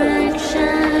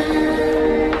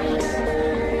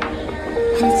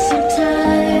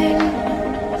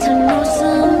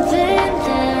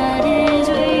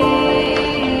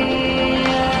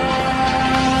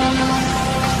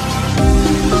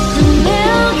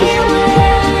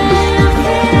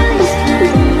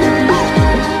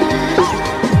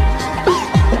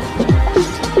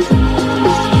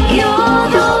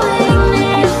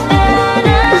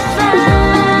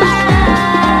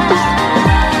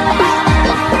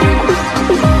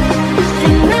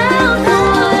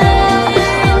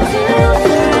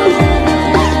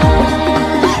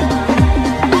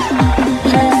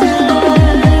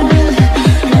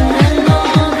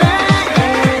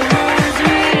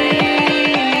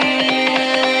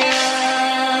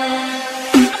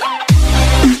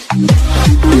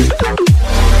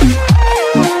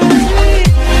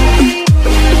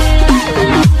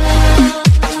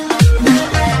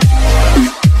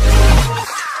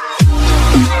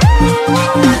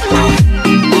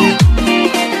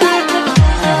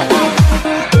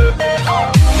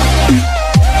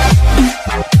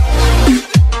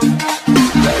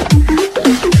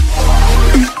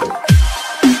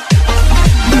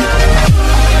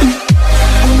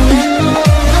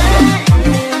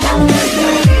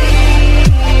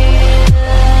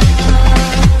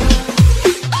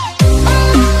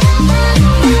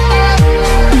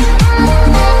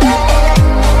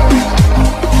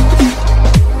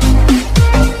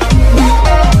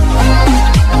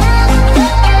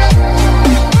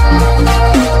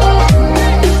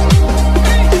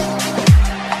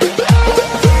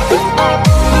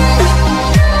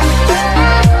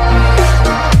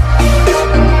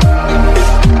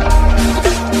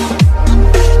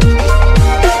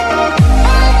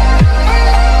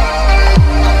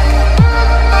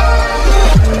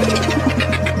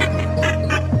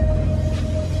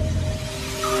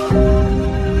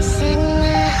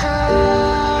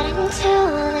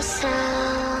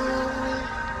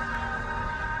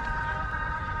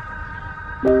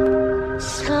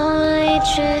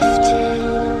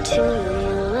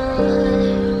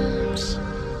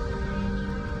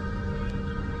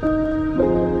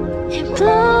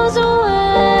blows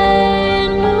away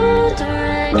new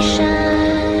directions.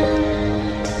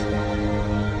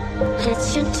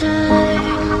 It's your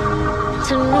time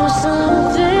to know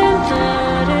something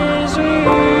that is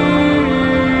real.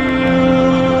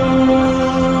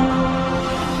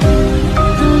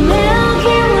 The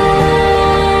Milky Way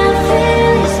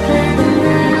feels better.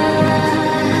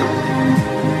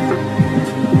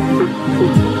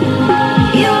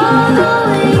 You're the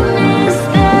weakness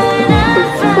that I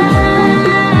find,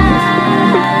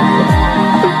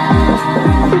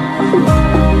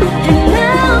 and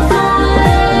now for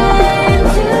way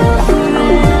to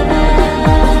forever.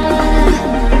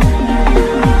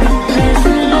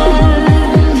 Lesson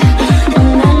learned, and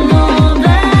I know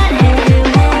that it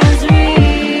was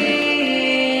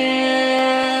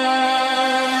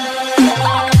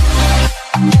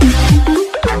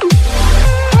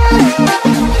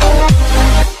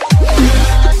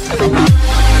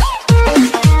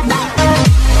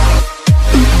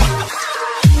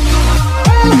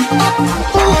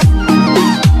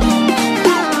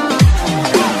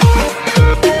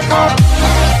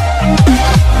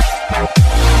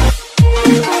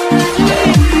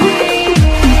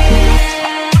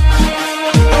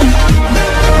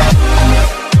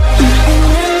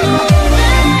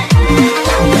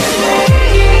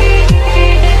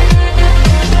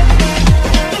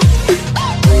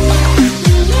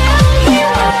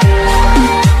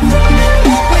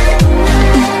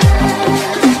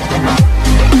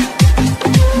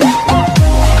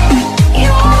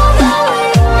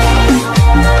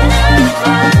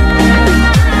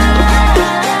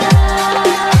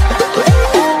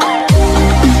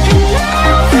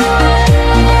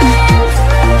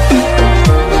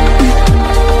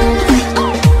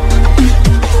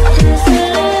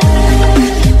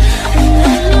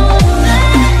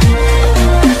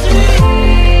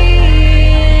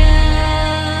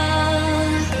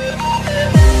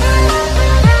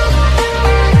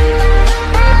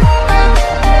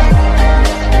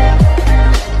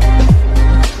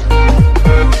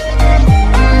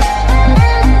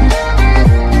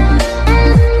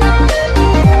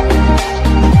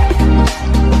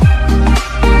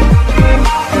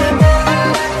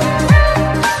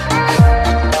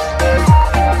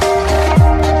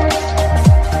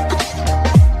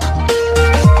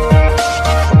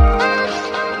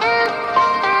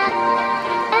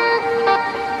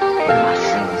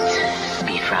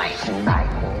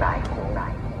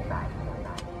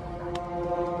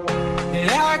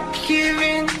I give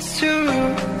in to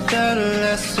the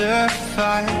lesser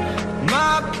fight.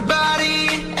 My body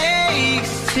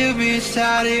aches to be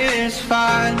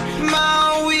satisfied.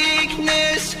 My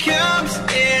weakness comes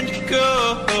and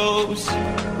goes.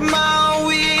 My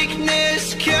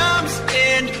weakness comes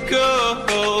and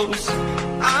goes.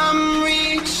 I'm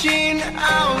reaching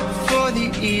out for the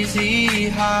easy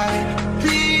high.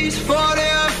 Please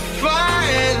fortify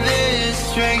this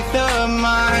strength of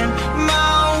mine.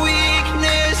 My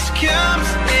weakness comes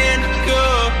and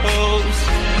goes.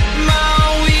 My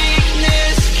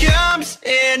weakness comes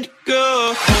and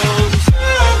goes.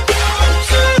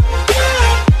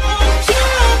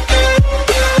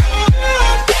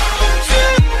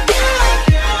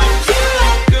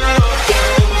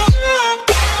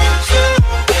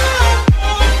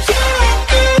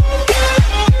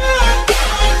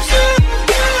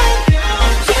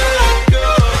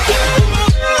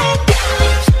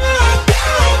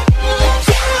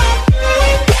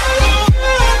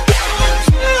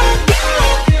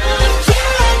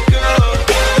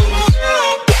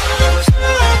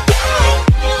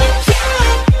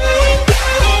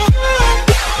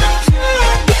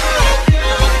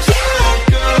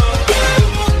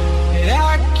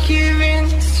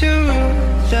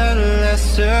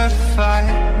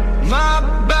 My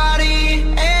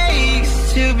body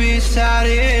aches to be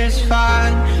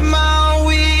satisfied. My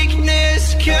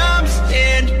weakness comes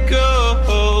and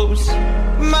goes.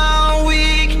 My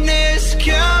weakness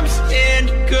comes and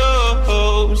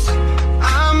goes.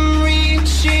 I'm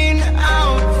reaching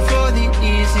out for the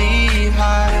easy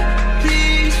high.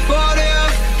 Please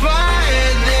fortify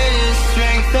this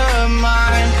strength of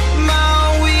mine.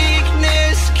 My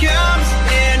weakness comes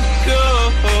and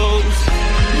goes.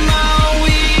 My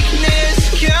weakness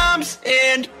comes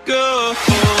and goes.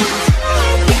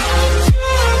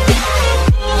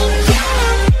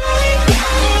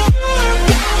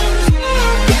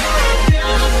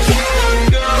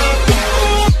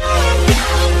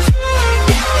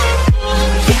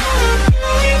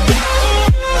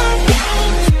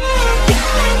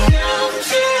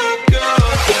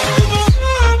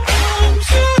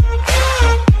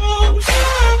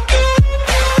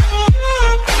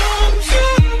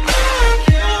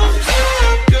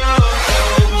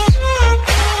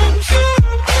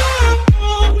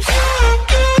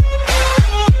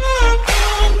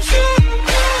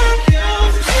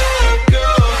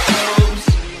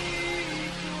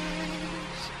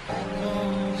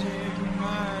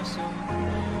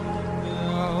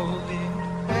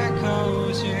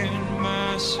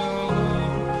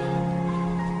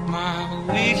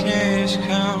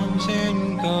 comes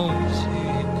and goes,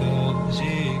 it goes,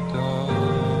 it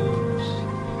goes.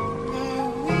 My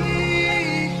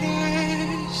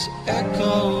weakness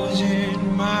echoes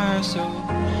in my soul.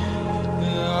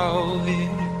 Oh,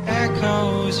 it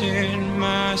echoes in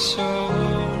my soul.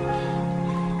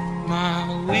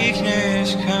 My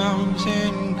weakness comes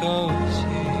and goes,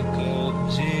 it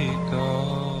goes, it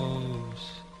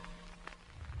goes.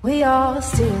 We all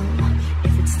still,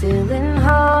 if it's still in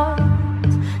heart,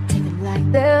 take them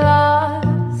like they're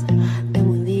ours, then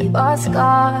we'll leave our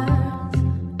scars.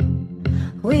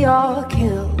 We all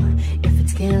kill, if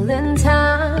it's killing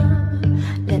time,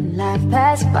 letting life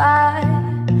pass by,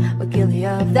 we're guilty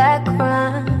of that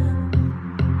crime.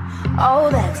 Oh,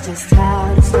 that's just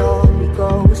how the story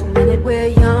goes. The minute we're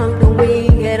young, then we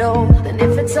get old, and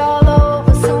if it's all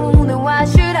over soon, then why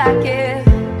should I care?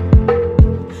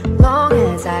 Long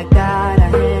as I got a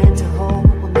hand to hold,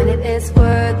 1 minute it's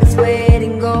worth this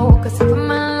waiting go. Cause if I'm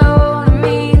alone, it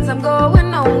means I'm going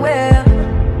nowhere.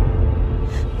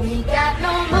 We got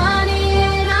no money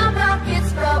in our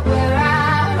pockets, but we're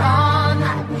out all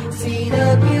night. See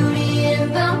the beauty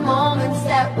in the moments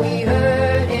that we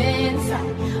hurt inside.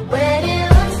 When it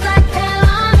looks like hell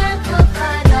on earth, we'll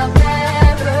find a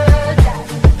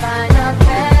paradise. Find a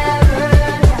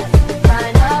paradise.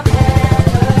 Find a paradise.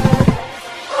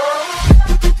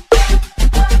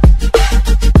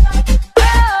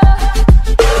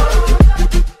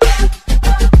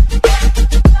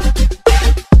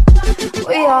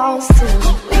 We all still,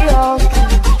 we all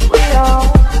kill, we all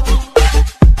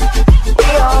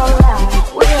lie,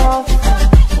 we all fall,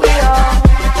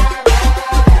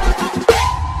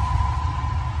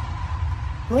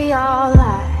 we all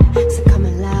lie. So come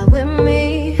and lie with me,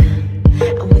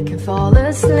 and we can fall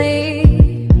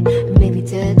asleep, and maybe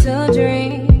dare to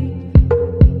dream.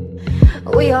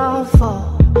 We all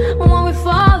fall, and when we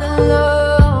fall in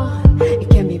love, it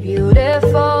can be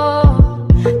beautiful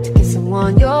to get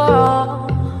someone you're all.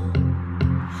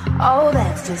 Oh,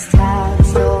 that's just how the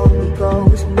story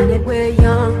goes. The minute we're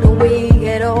young, then we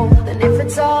get old, and if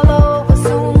it's all over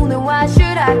soon, then why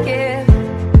should I care?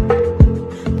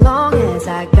 Long as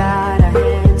I got a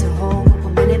hand to hold,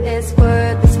 1 minute it's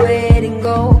worth this waiting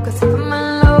go. Cause if I'm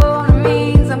alone, it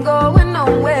means I'm going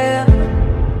nowhere.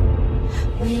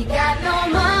 We got no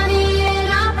money in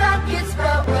our pockets,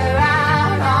 but we're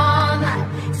out all night.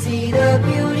 See the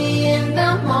beauty in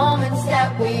the moments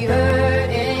that we hurt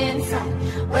inside.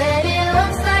 When it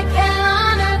looks like hell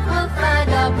on earth, we'll find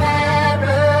a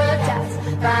paradise.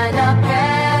 Find a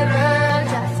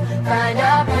paradise. Find a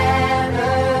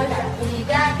paradise. We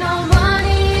got no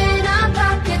money in our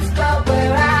pockets, but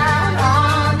we're out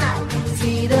all night.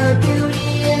 See the beauty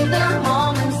in the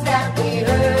moments that we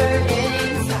hurt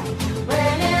inside.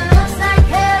 When it looks like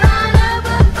hell on earth,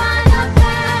 we'll find a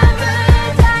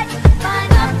paradise.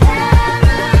 Find a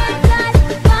paradise.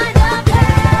 Find a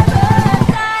paradise.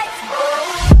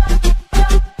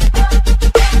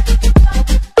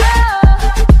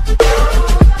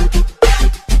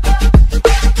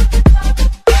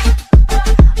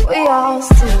 We all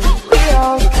still, we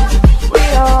all kill,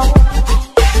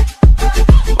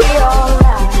 we all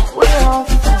lie, we all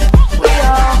fall,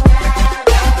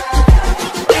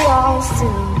 we all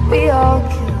still, we all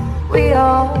kill,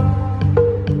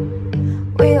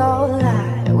 we all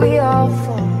lie, we all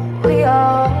fall, we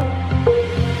all.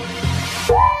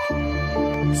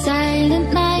 Silent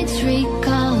nights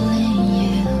recalling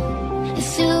you, a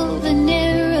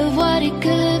souvenir of what it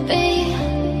could be.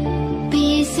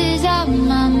 Pieces of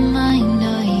my mind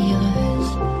are yours.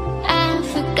 I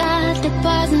forgot the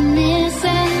parts I'm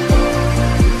missing.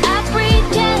 I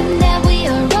pretend that we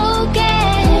are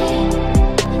okay,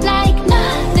 like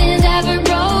nothing's ever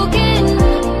broken.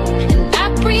 And I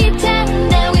pretend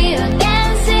that we are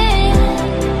dancing,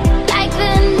 like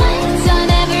the nights are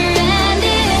never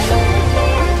ending.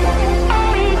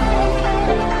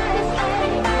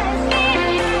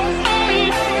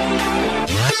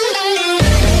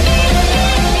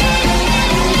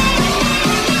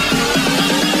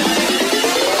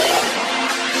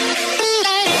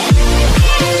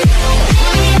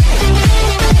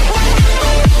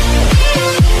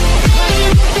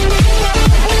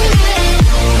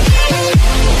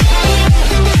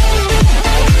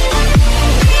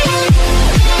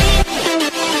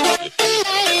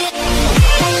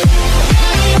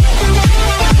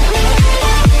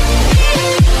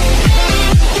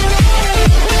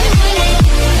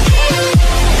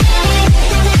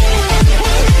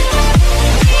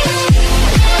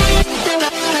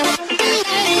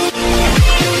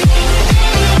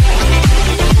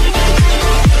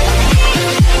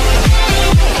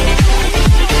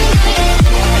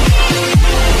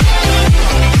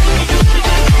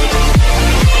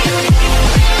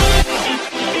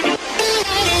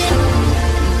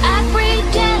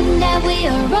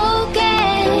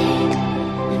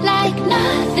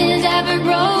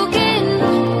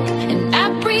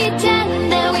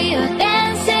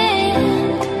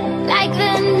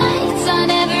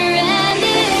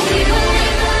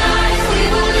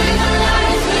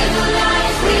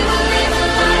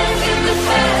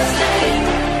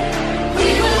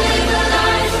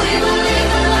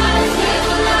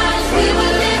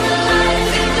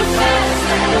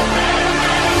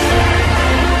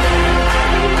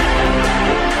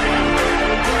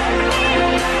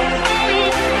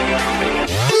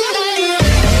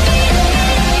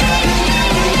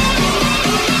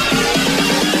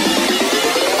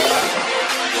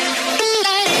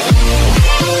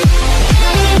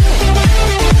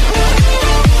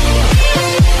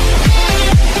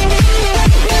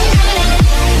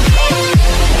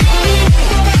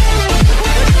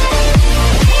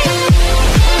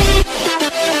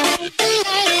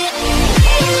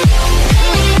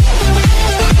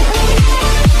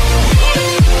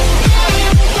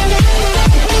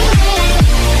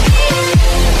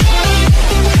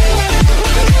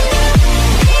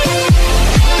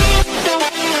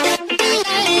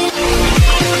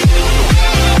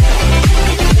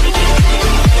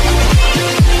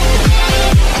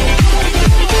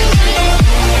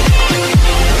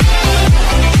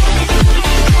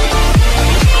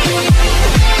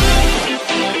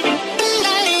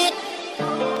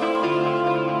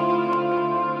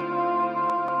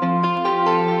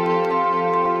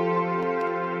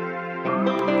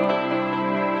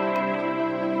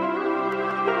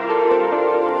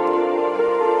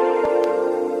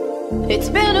 It's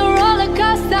been a roller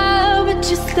coaster, but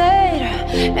you stayed.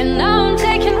 And now I'm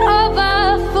taking over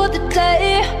for the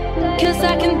day. Cause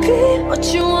I can be what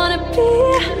you wanna be,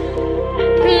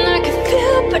 and I can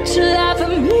feel but you love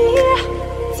me.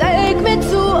 Take me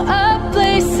to a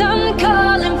place I'm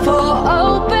calling for.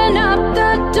 Open up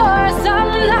the doors I'm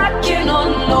knocking on.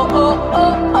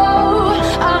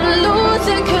 I'm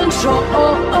losing control.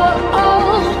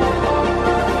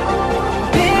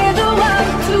 Be the one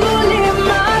to leave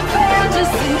my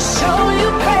fantasy. Show you,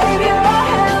 baby, your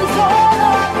hands all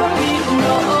over me.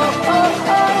 No,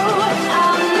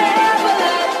 I'll never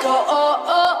let go.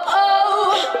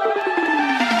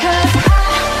 Cause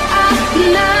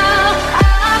now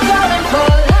I'm falling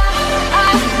for love.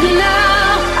 Now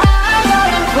I'm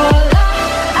falling for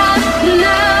love.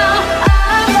 Now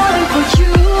I'm falling for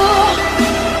you.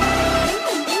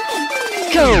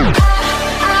 Go.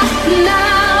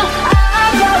 Now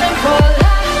I'm falling for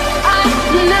love.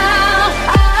 Now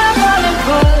I'm falling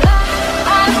for love.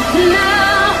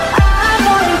 Now I'm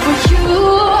falling for you.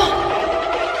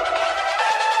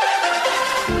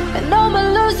 And I'm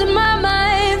losing my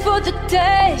mind for the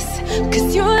days. Cause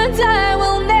you and I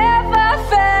will never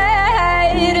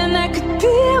fade. And I could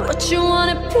be what you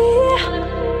wanna be,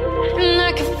 and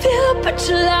I can feel but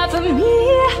you love me.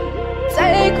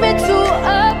 Take me to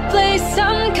a place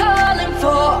I'm calling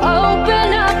for. Open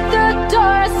up the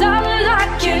doors I'm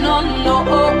knocking on. No,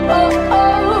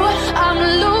 I'm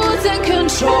losing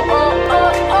control.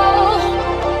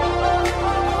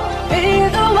 Be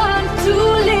the one to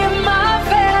leave my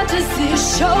fantasy.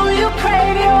 Show you,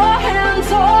 crave your hands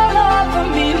all over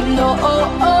me. No,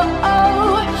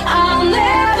 I'll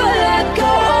never let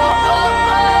go.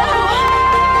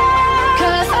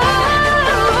 Cause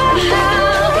now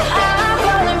I'm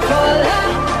falling for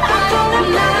love.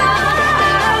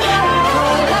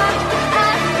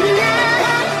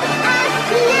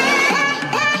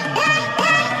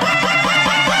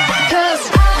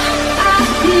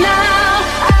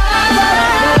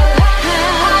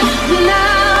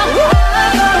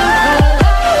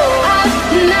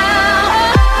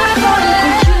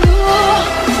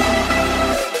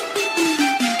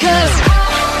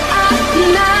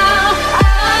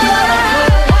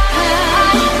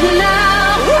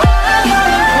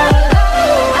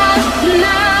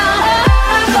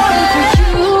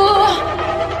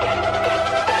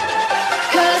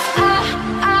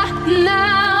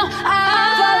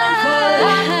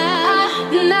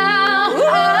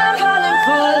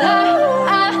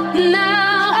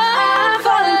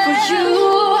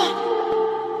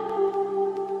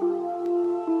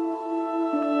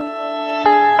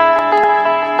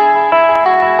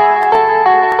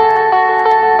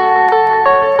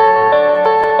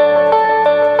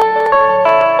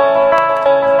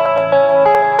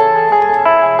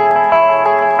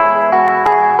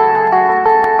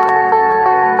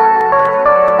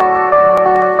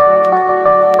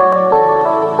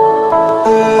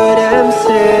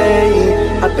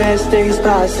 Best days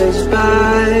pass us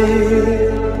by,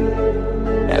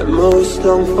 and most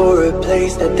long for a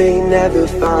place that they never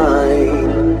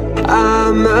find.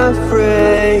 I'm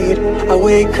afraid I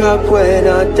wake up when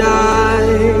I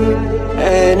die,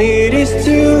 and it is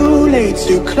too late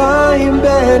to climb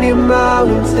any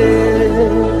mountain.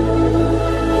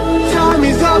 Time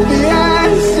is of the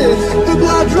essence, the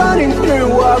blood running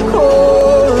through our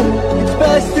core. It's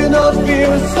best to not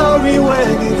feel sorry when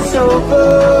it's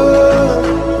over.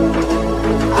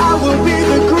 I will be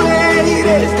the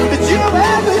greatest that you've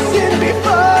ever seen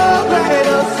before, and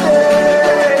I'll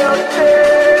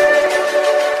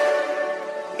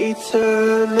stay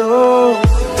eternal.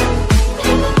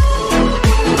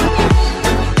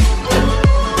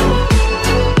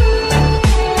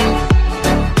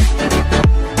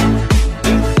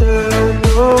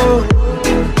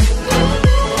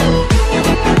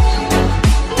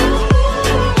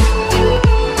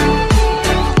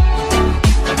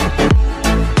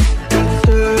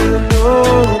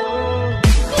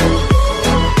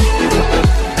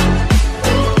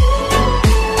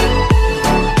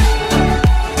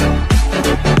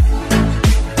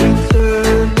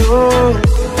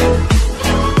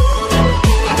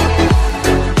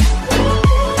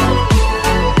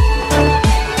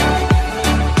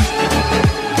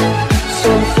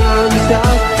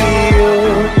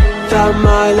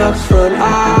 My luck's run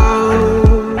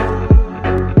out.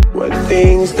 When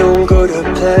things don't go to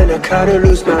plan, I kinda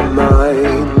lose my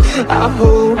mind. I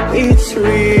hope it's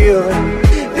real,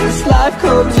 this life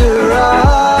comes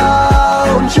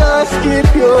around. Just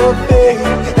keep your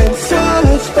faith and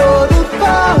search for the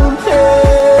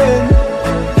fountain.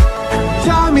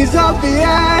 Time is of the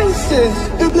essence,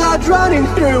 the blood running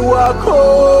through our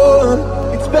core.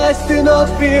 It's best to not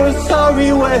feel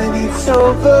sorry when it's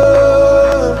over.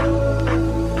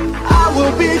 I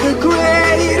will be the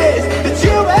greatest that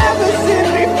you've ever seen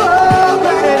before.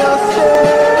 And I'll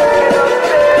stay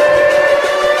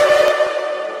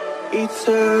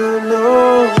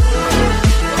eternal.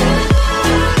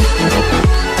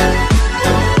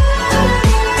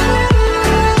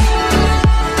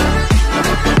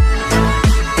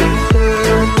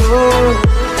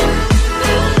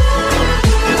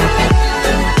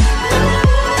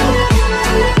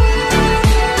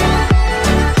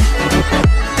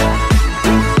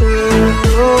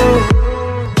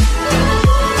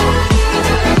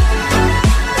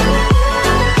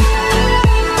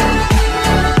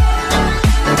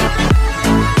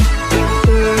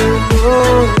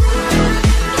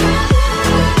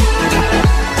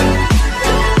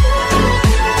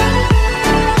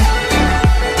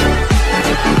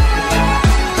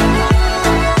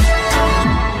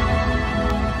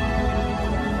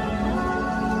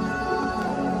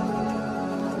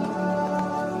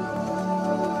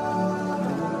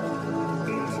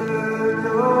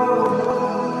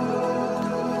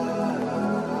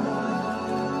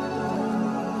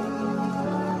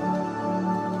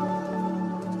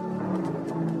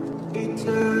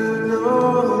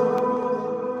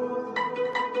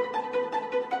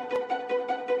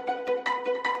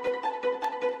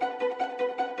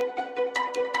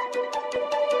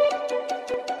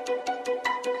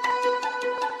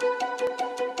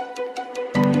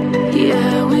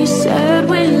 Yeah, we said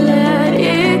we let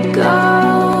it go,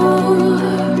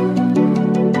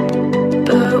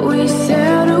 but we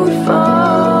settled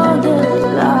for the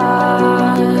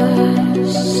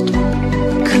last.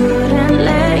 Couldn't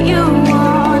let you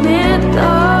want it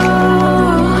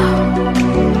though.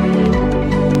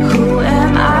 Who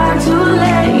am I to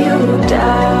let you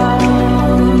down?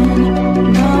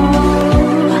 No,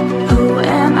 who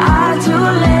am I to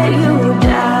let you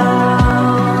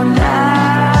down?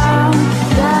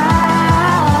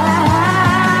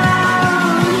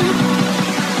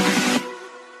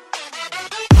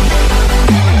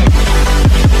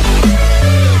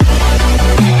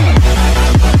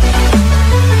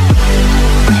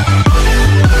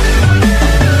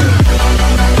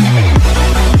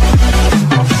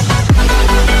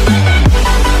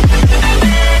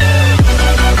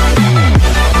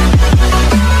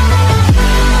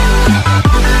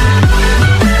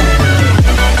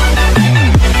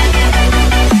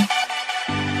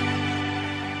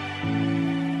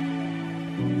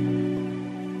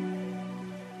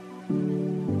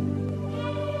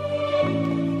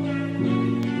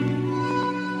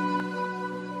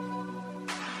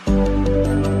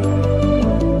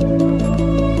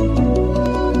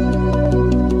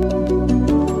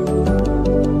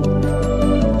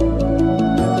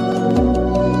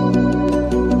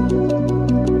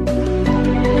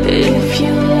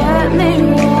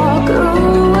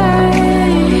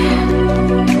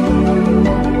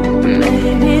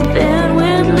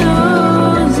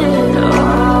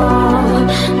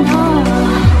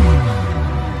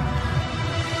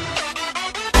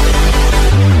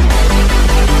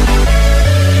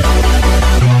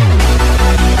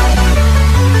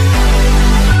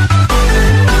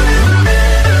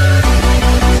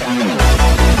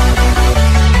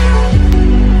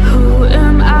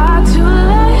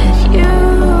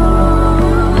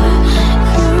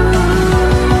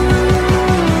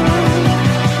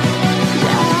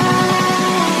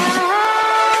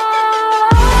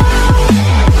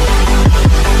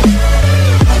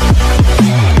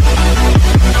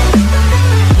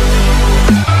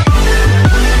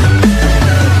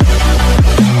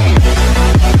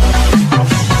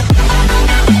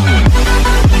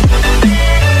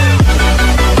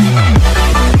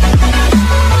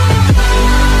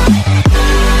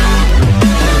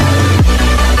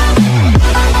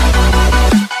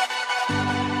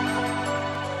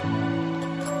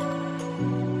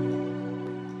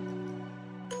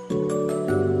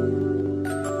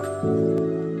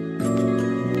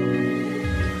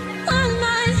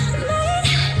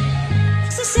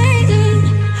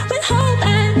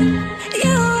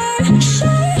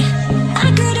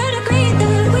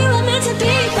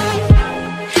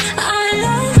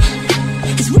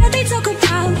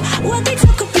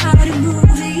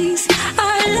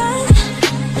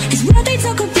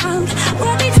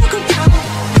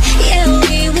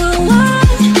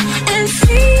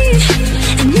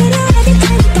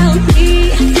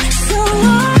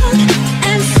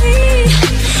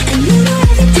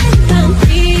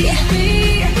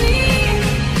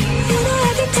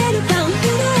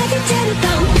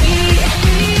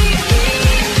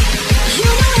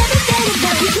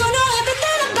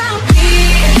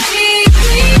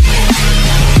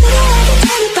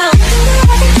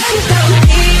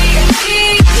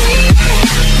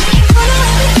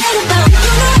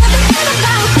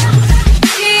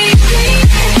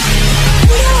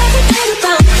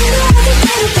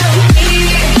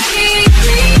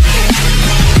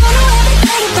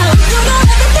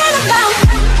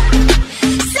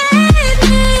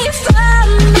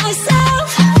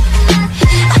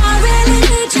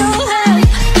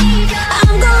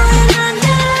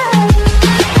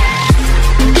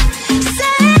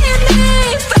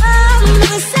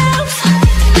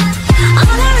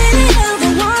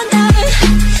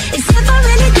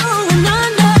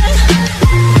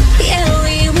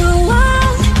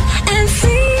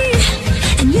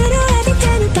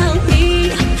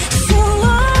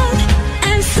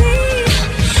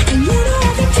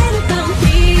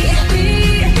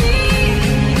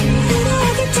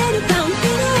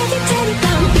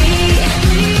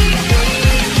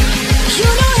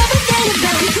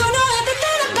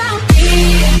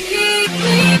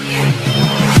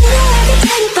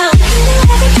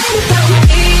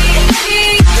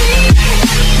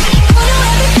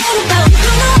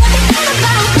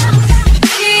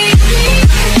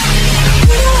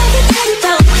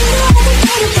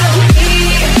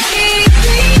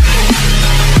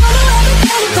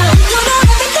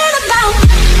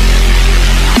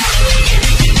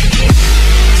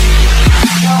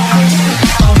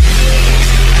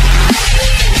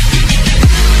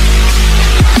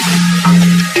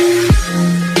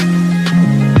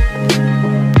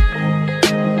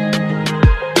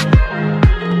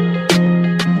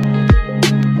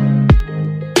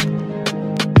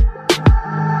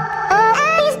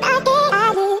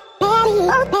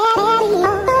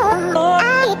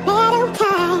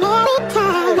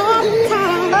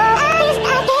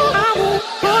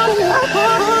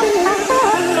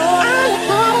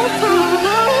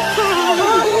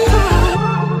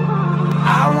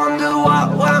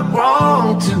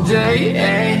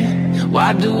 say,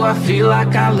 why do I feel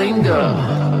like I linger?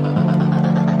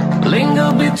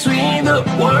 Linger between the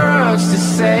words to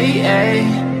say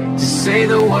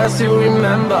the words to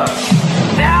remember.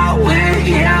 Now we're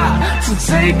here to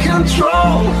take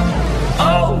control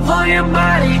over your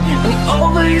body and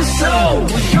over your soul.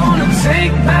 We're gonna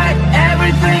take back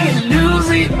everything and lose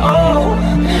it all.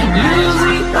 Lose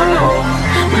it all.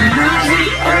 We lose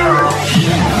it all.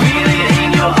 Feel it in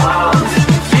your arms,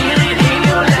 feel it in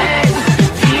your legs,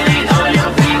 feel it on your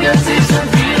fingertips and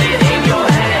feel it in your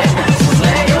head. Just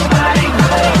let your body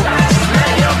go, just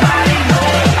let your body go,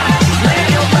 just let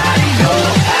your body go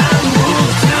and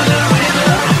move to the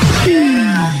rhythm.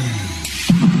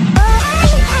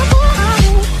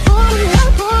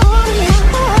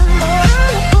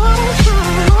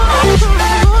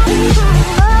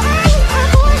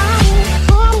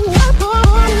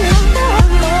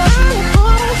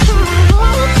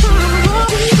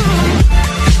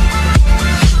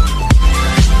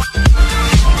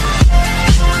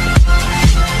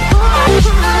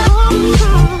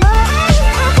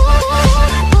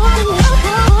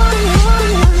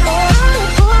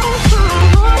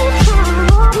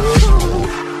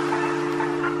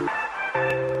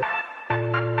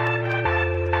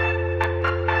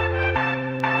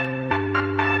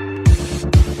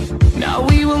 Now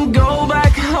we won't go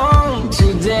back home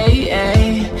today,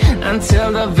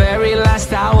 until the very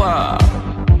last hour.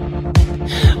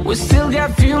 We still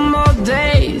got few more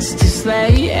days to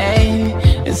slay,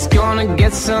 it's gonna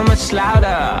get so much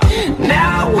louder.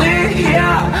 Now we're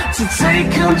here to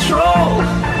take control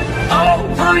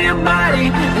over your body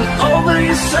and over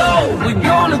your soul. We're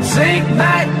gonna take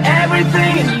back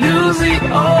everything and lose it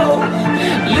all,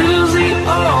 lose it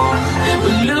all.